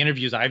in the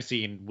interviews I've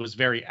seen, was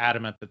very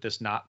adamant that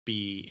this not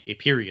be a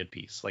period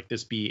piece, like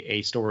this be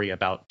a story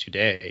about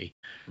today,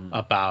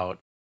 about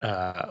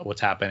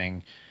what's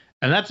happening.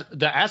 And that's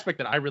the aspect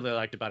that I really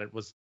liked about it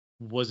was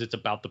it's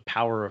about the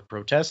power of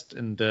protest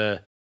and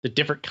the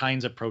different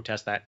kinds of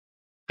protest that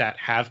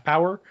have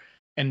power,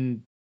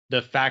 and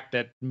the fact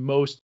that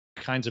most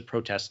kinds of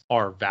protests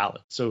are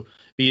valid. So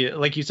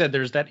like you said,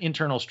 there's that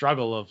internal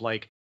struggle of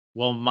like,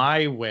 well,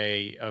 my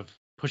way of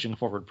pushing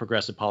forward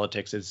progressive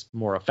politics is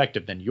more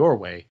effective than your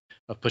way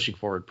of pushing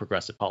forward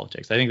progressive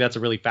politics. I think that's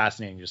a really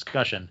fascinating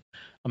discussion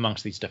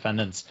amongst these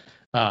defendants.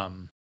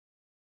 And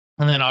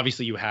then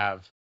obviously you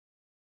have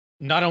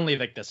not only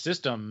like the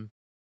system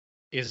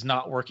is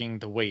not working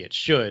the way it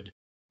should,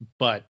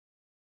 but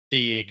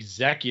the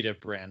executive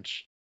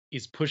branch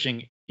is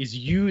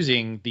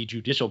using the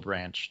judicial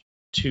branch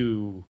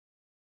to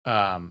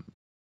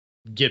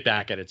get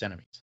back at its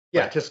enemies.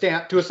 Yeah,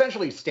 right. to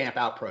essentially stamp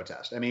out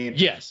protest. I mean,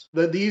 yes,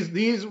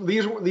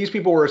 these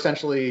people were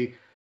essentially,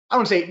 I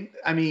wouldn't say,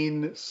 I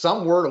mean,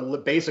 some were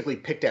basically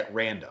picked at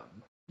random,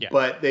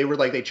 but they were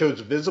like, they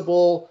chose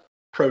visible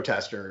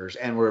protesters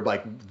and were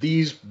like,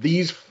 these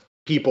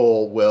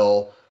people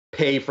will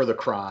pay for the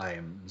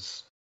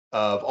crimes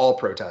of all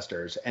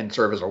protesters and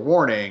serve as a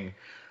warning.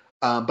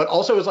 But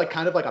also is like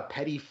kind of like a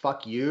petty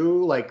fuck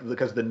you, like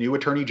because the new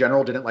attorney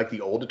general didn't like the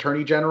old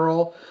attorney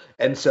general,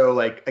 and so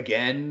like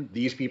again,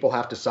 these people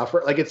have to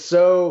suffer. Like it's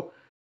so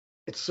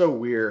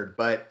weird,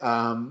 but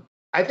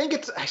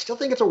I still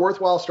think it's a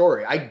worthwhile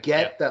story. I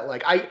get that,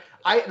 like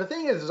the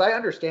thing is I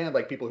understand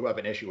like people who have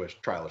an issue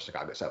with Trial of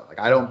Chicago 7. Like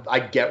I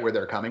get where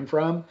they're coming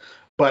from,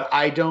 but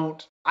I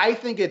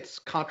think its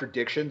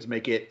contradictions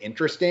make it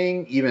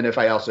interesting, even if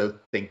I also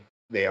think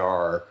they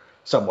are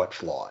somewhat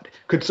flawed.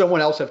 Could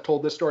someone else have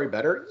told this story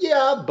better?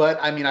 Yeah, but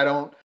I mean, I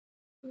don't.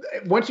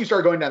 Once you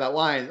start going down that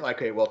line, like,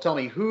 okay, well, tell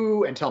me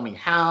who and tell me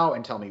how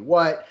and tell me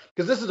what,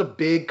 because this is a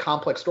big,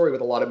 complex story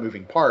with a lot of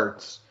moving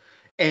parts.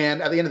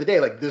 And at the end of the day,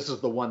 like, this is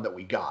the one that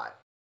we got.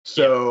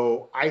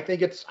 So I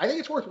think it's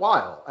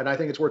worthwhile, and I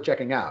think it's worth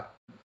checking out.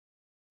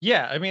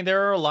 Yeah, I mean,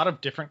 there are a lot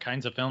of different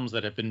kinds of films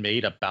that have been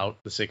made about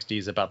the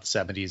 60s, about the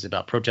 70s,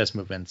 about protest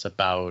movements,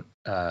 about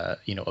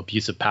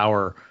abuse of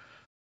power.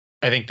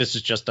 I think this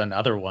is just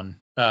another one.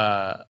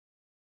 And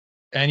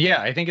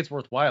yeah, I think it's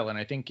worthwhile, and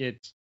I think it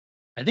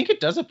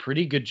does a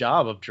pretty good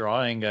job of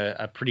drawing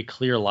a pretty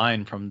clear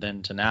line from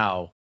then to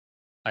now.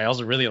 I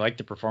also really like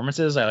the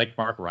performances. I like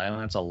Mark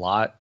Rylance a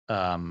lot.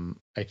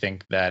 I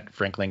think that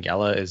Frank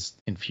Langella is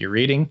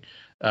infuriating.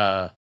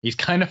 He's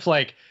kind of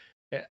like,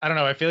 I don't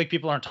know, I feel like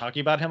people aren't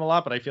talking about him a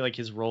lot, but I feel like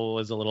his role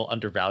is a little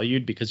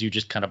undervalued because you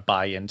just kind of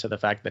buy into the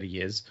fact that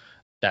he is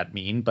that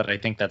mean. But I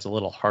think that's a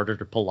little harder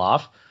to pull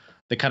off.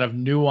 The kind of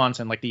nuance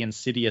and like the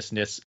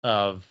insidiousness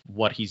of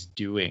what he's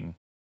doing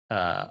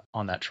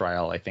on that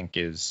trial, I think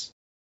it's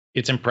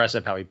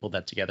impressive how he pulled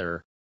that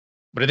together.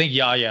 But I think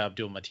Yahya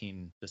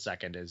Abdul-Mateen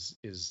II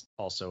is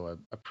also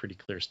a pretty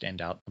clear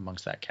standout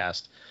amongst that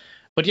cast.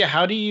 But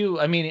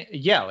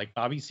yeah, like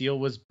Bobby Seale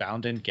was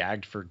bound and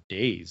gagged for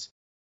days,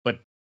 but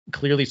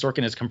clearly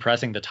Sorkin is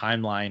compressing the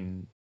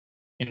timeline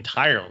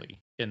entirely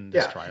in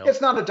this trial.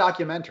 It's not a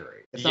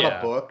documentary. It's not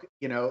a book,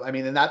 I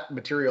mean, and that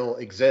material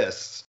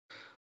exists.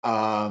 But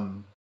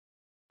I'm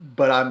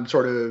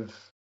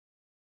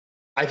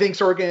I think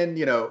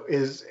Sorkin,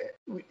 is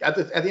at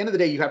the end of the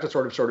day, you have to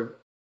sort of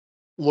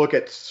look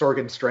at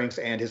Sorkin's strengths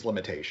and his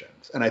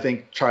limitations. And I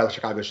think Trial of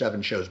Chicago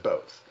 7 shows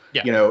both.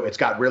 Yeah. It's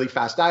got really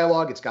fast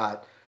dialogue. It's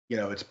got,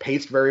 it's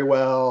paced very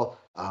well.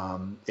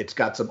 It's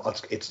got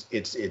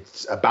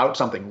it's about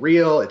something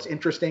real. It's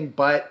interesting,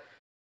 but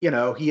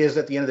he is,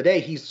 at the end of the day,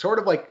 he's sort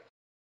of like,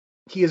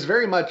 he is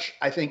very much,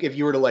 I think if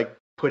you were to like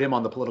put him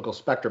on the political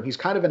spectrum, he's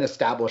kind of an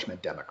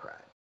establishment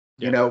Democrat.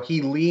 Yeah.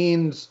 He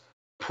leans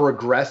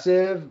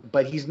progressive,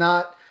 but you're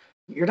not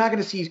going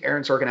to see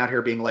Aaron Sorkin out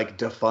here being like,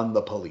 defund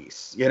the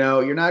police.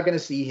 You're not going to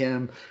see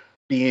him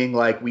being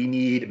like, we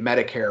need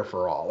Medicare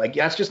for all. Like,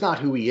 that's just not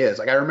who he is.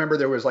 Like, I remember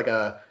there was like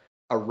a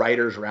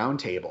writers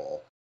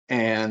roundtable,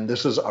 and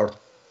this was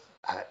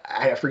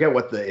I forget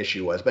what the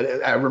issue was,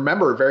 but I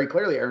remember very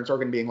clearly Aaron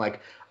Sorkin being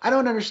like, I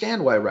don't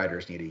understand why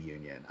writers need a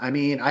union. I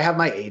mean, I have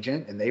my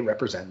agent and they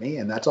represent me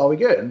and that's all we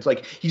get. And it's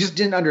like, he just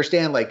didn't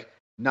understand, like,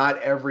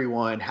 not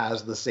everyone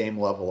has the same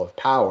level of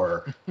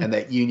power and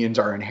that unions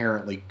are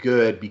inherently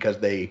good because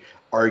they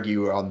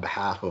argue on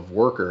behalf of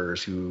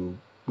workers who,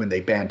 when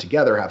they band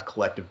together, have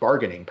collective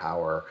bargaining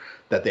power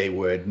that they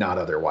would not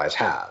otherwise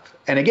have.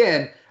 And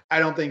again, I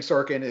don't think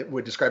Sorkin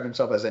would describe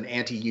himself as an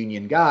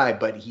anti-union guy,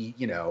 but he,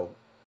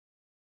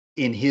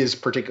 in his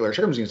particular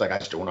circumstances, like, I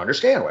just don't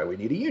understand why we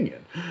need a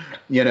union,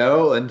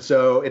 and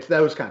so it's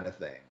those kind of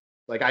things.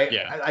 Like,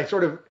 I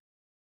sort of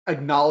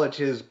acknowledge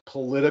his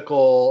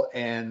political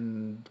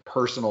and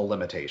personal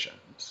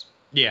limitations.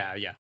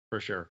 Yeah, for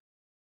sure.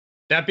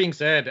 That being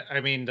said, I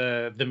mean,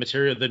 the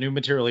new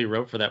material he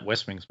wrote for that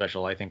West Wing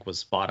special, I think, was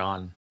spot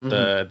on.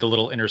 Mm-hmm. The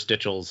little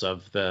interstitials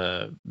of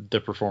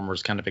the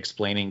performers kind of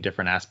explaining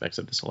different aspects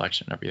of this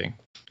election and everything.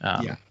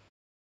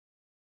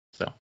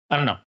 So I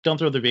don't know. Don't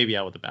throw the baby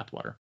out with the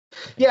bathwater.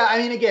 Yeah, I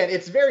mean, again,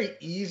 it's very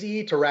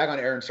easy to rag on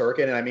Aaron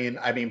Sorkin, and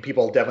I mean,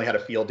 people definitely had a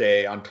field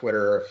day on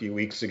Twitter a few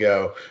weeks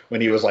ago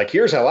when he was like,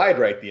 "Here's how I'd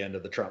write the end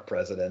of the Trump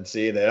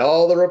presidency," and then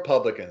all the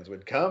Republicans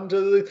would come to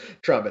the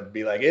Trump and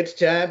be like, "It's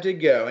time to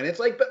go," and it's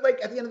like, but like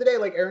at the end of the day,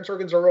 like, Aaron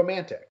Sorkin's a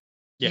romantic.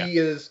 Yeah. He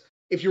is.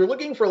 If you're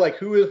looking for like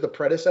who is the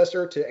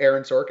predecessor to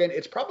Aaron Sorkin,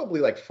 it's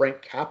probably like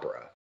Frank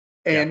Capra,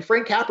 and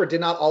Frank Capra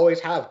did not always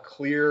have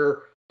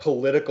clear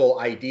political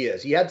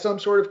ideas. He had some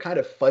sort of kind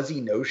of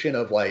fuzzy notion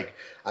of like,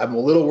 I'm a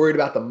little worried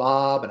about the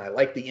mob and I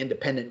like the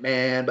independent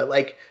man, but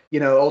like,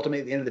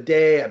 ultimately at the end of the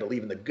day, I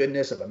believe in the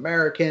goodness of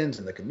Americans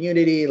and the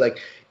community. Like,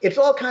 it's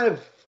all kind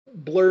of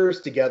blurs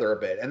together a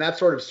bit. And that's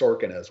sort of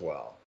Sorkin as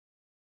well.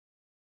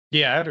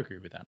 Yeah, I'd agree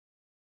with that.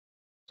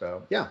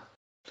 So, yeah.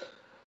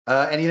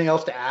 Anything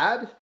else to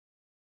add?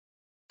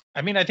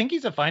 I mean, I think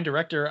he's a fine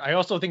director. I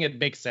also think it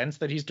makes sense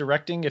that he's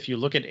directing. If you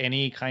look at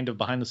any kind of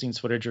behind the scenes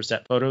footage or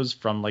set photos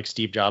from like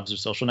Steve Jobs or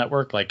Social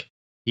Network, like,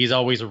 he's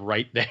always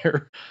right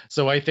there.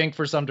 So I think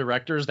for some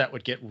directors that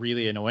would get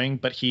really annoying,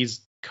 but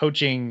he's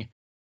coaching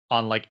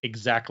on like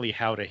exactly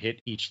how to hit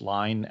each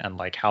line and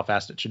like how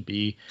fast it should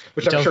be.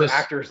 Which I'm sure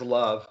actors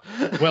love.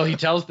 Well, he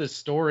tells this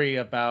story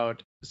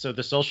about, so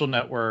the Social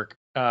Network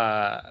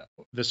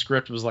the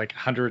script was like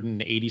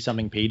 180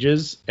 something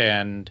pages,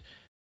 and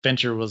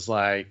Fincher was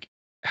like,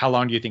 how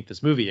long do you think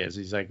this movie is?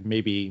 He's like,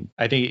 maybe,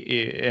 I think,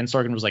 and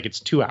Sorkin was like, it's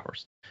 2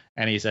 hours.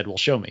 And he said, well,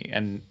 show me.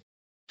 And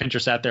Fincher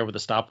sat there with a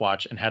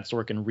stopwatch and had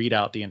Sorkin read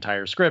out the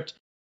entire script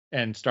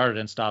and started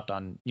and stopped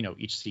on,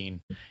 each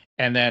scene.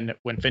 And then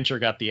when Fincher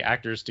got the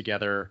actors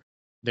together,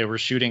 they were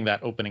shooting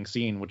that opening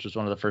scene, which was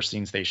one of the first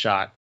scenes they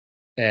shot.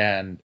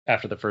 And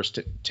after the first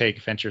take,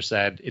 Fincher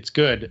said, it's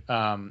good.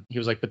 He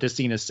was like, but this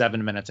scene is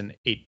 7 minutes and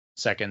 8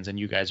 seconds, and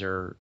you guys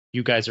are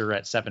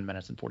at 7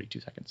 minutes and 42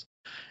 seconds.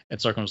 And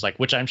Sorkin was like,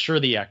 which I'm sure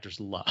the actors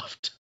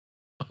loved.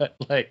 But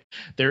like,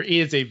 there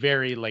is a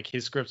very, like,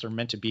 his scripts are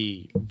meant to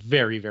be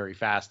very, very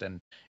fast, and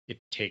it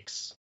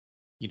takes,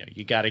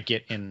 you got to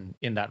get in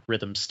that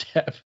rhythm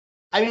step.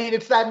 I mean,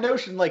 it's that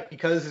notion, like,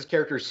 because his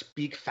characters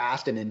speak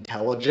fast and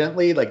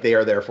intelligently, like, they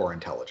are therefore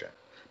intelligent.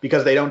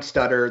 Because they don't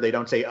stutter, they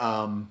don't say,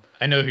 I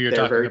know who you're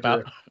talking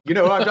about. You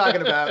know who I'm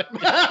talking about.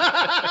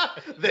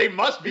 They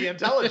must be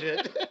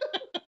intelligent.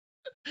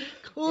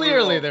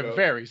 Clearly, they're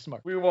very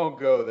smart. We won't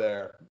go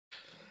there.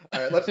 All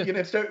right, let's get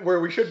into where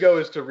we should go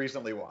is to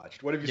recently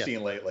watched. What have you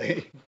seen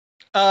lately?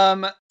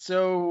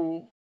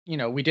 So,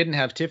 we didn't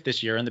have TIFF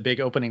this year, and the big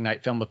opening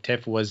night film of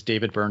TIFF was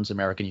David Byrne's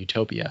American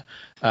Utopia,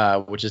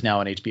 which is now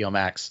on HBO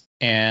Max.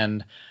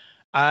 And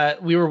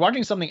we were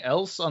watching something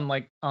else on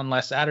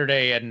last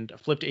Saturday, and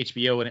flipped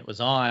HBO and it was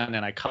on,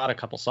 and I caught a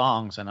couple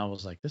songs and I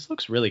was like, this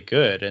looks really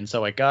good. And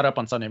so I got up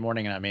on Sunday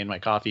morning and I made my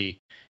coffee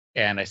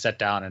and I sat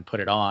down and put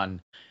it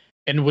on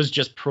and was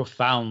just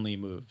profoundly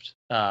moved.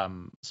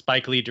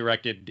 Spike Lee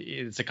directed,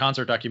 it's a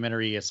concert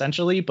documentary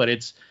essentially, but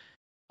it's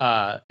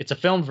a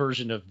film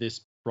version of this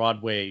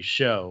Broadway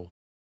show,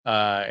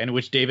 in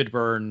which David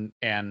Byrne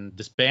and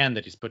this band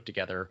that he's put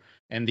together,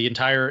 and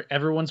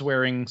everyone's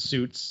wearing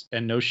suits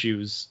and no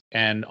shoes,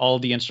 and all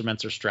the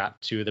instruments are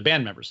strapped to the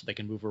band members so they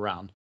can move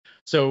around.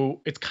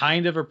 So it's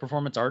kind of a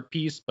performance art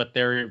piece, but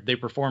they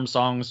perform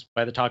songs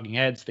by the Talking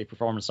Heads, they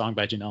perform a song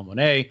by Janelle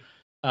Monáe,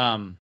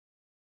 and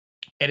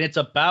it's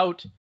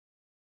about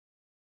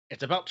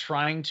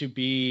trying to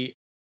be,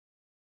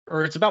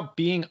 or it's about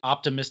being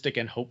optimistic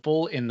and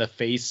hopeful in the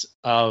face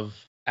of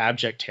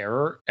abject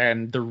terror.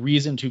 And the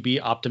reason to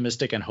be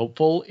optimistic and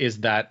hopeful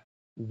is that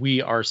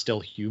we are still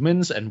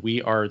humans and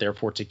we are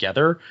therefore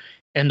together.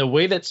 And the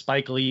way that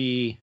Spike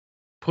Lee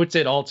puts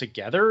it all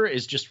together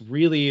is just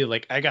really,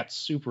 like, I got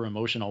super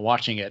emotional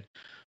watching it,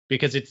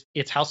 because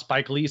it's how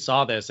Spike Lee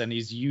saw this, and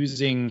he's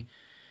using,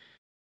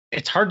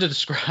 it's hard to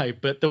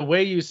describe, but the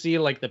way you see,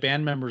 like, the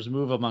band members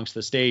move amongst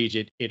the stage,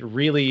 it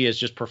really is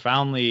just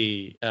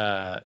profoundly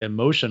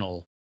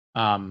emotional,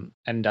 and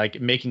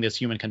like making this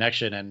human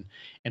connection,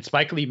 and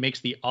Spike Lee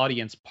makes the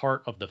audience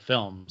part of the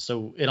film.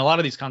 So in a lot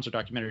of these concert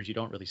documentaries, you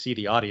don't really see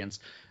the audience,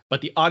 but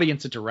the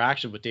audience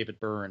interaction with David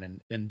Byrne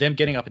and them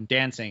getting up and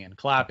dancing and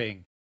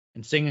clapping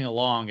and singing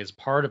along is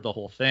part of the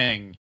whole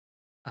thing.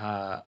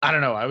 I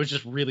don't know. I was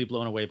just really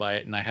blown away by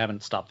it, and I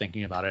haven't stopped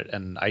thinking about it.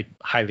 And I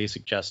highly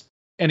suggest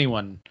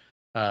anyone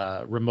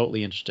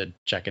remotely interested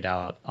check it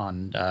out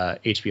on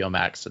HBO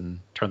Max and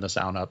turn the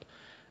sound up.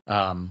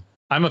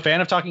 I'm a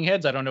fan of Talking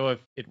Heads. I don't know if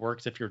it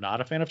works if you're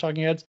not a fan of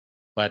Talking Heads,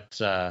 but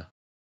I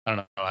don't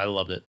know. I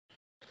loved it.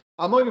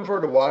 I'm looking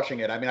forward to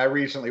watching it. I mean, I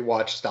recently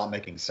watched Stop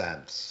Making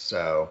Sense,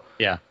 so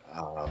yeah,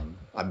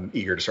 I'm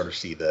eager to sort of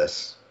see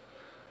this.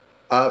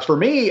 For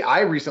me,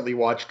 I recently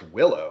watched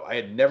Willow. I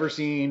had never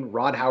seen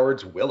Ron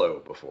Howard's Willow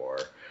before.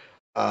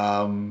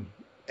 And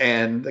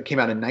it came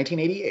out in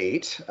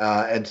 1988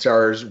 and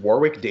stars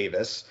Warwick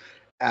Davis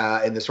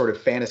in this sort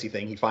of fantasy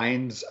thing. He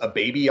finds a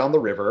baby on the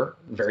river,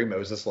 very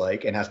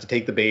Moses-like, and has to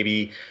take the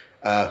baby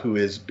who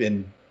has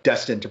been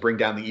destined to bring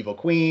down the evil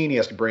queen. He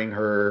has to bring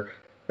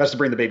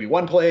the baby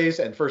one place.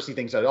 And first he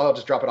thinks, I'll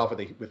just drop it off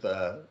with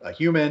a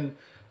human.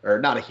 Or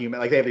not a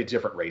human, like they have these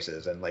different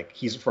races, and like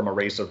he's from a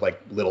race of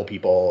like little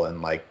people, and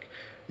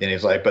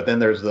he's like, but then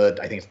there's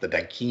I think it's the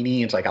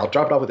Daikini. It's like, I'll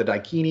drop it off with the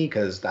Daikini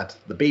because that's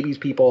the baby's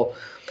people.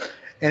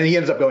 And he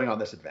ends up going on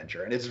this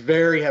adventure, and it's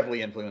very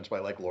heavily influenced by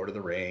like Lord of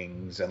the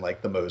Rings and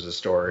like the Moses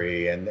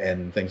story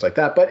and things like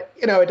that. But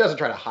it doesn't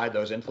try to hide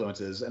those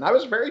influences, and I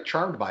was very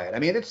charmed by it. I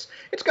mean, it's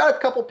got a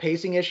couple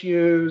pacing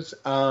issues.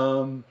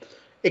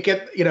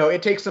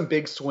 It takes some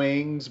big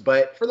swings,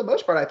 but for the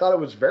most part, I thought it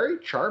was very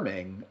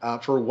charming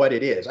for what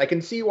it is. I can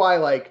see why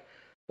like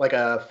an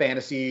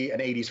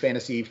 80s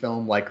fantasy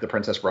film like The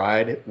Princess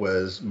Bride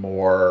was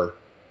more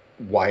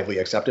widely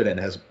accepted and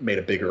has made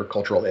a bigger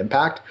cultural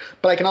impact.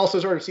 But I can also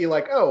sort of see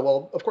like, oh,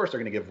 well, of course they're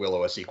going to give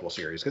Willow a sequel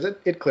series because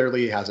it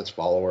clearly has its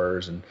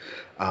followers and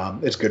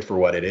it's good for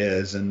what it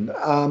is. And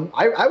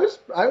I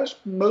was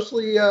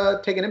mostly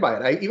taken in by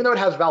it. Even though it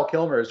has Val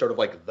Kilmer as sort of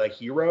like the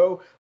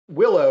hero,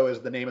 Willow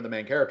is the name of the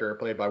main character,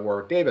 played by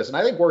Warwick Davis. And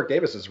I think Warwick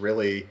Davis is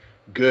really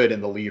good in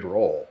the lead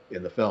role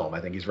in the film. I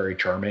think he's very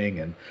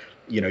charming and,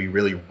 you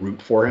really root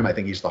for him. I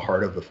think he's the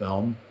heart of the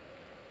film.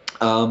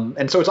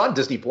 And so it's on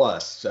Disney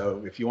Plus.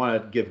 So if you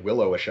want to give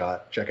Willow a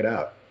shot, check it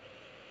out.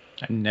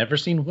 I've never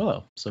seen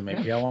Willow, so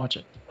maybe I'll watch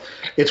it.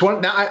 It's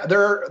one now.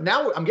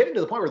 I'm getting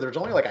to the point where there's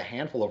only like a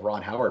handful of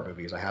Ron Howard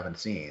movies I haven't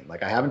seen.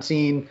 Like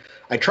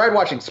I tried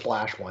watching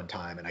Splash one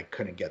time and I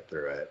couldn't get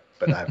through it,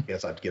 but I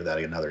guess I'd give that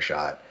another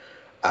shot.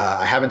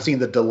 I haven't seen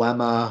The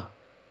Dilemma.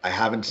 I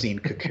haven't seen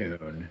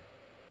Cocoon.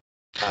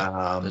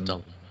 The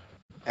Dilemma.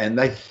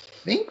 And I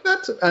think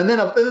and then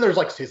there's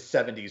like his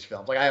 70s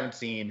films. Like I haven't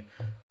seen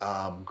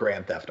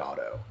Grand Theft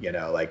Auto,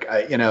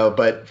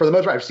 but for the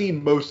most part, I've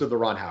seen most of the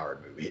Ron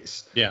Howard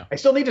movies. Yeah. I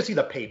still need to see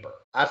The Paper.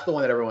 That's the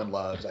one that everyone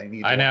loves. I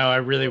know. I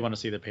really want to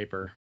see The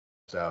Paper.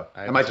 So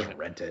I might just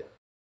rent it.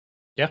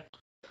 Yeah.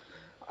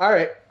 All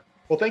right.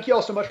 Well, thank you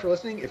all so much for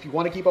listening. If you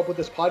want to keep up with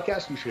this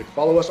podcast, you should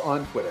follow us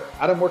on Twitter.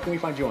 Adam, where can we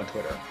find you on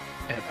Twitter?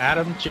 At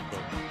Adam Chipko.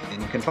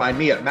 And you can find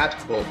me at Matt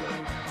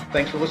Goldberg.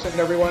 Thanks for listening,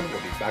 everyone.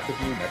 We'll be back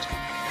with you next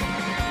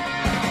week.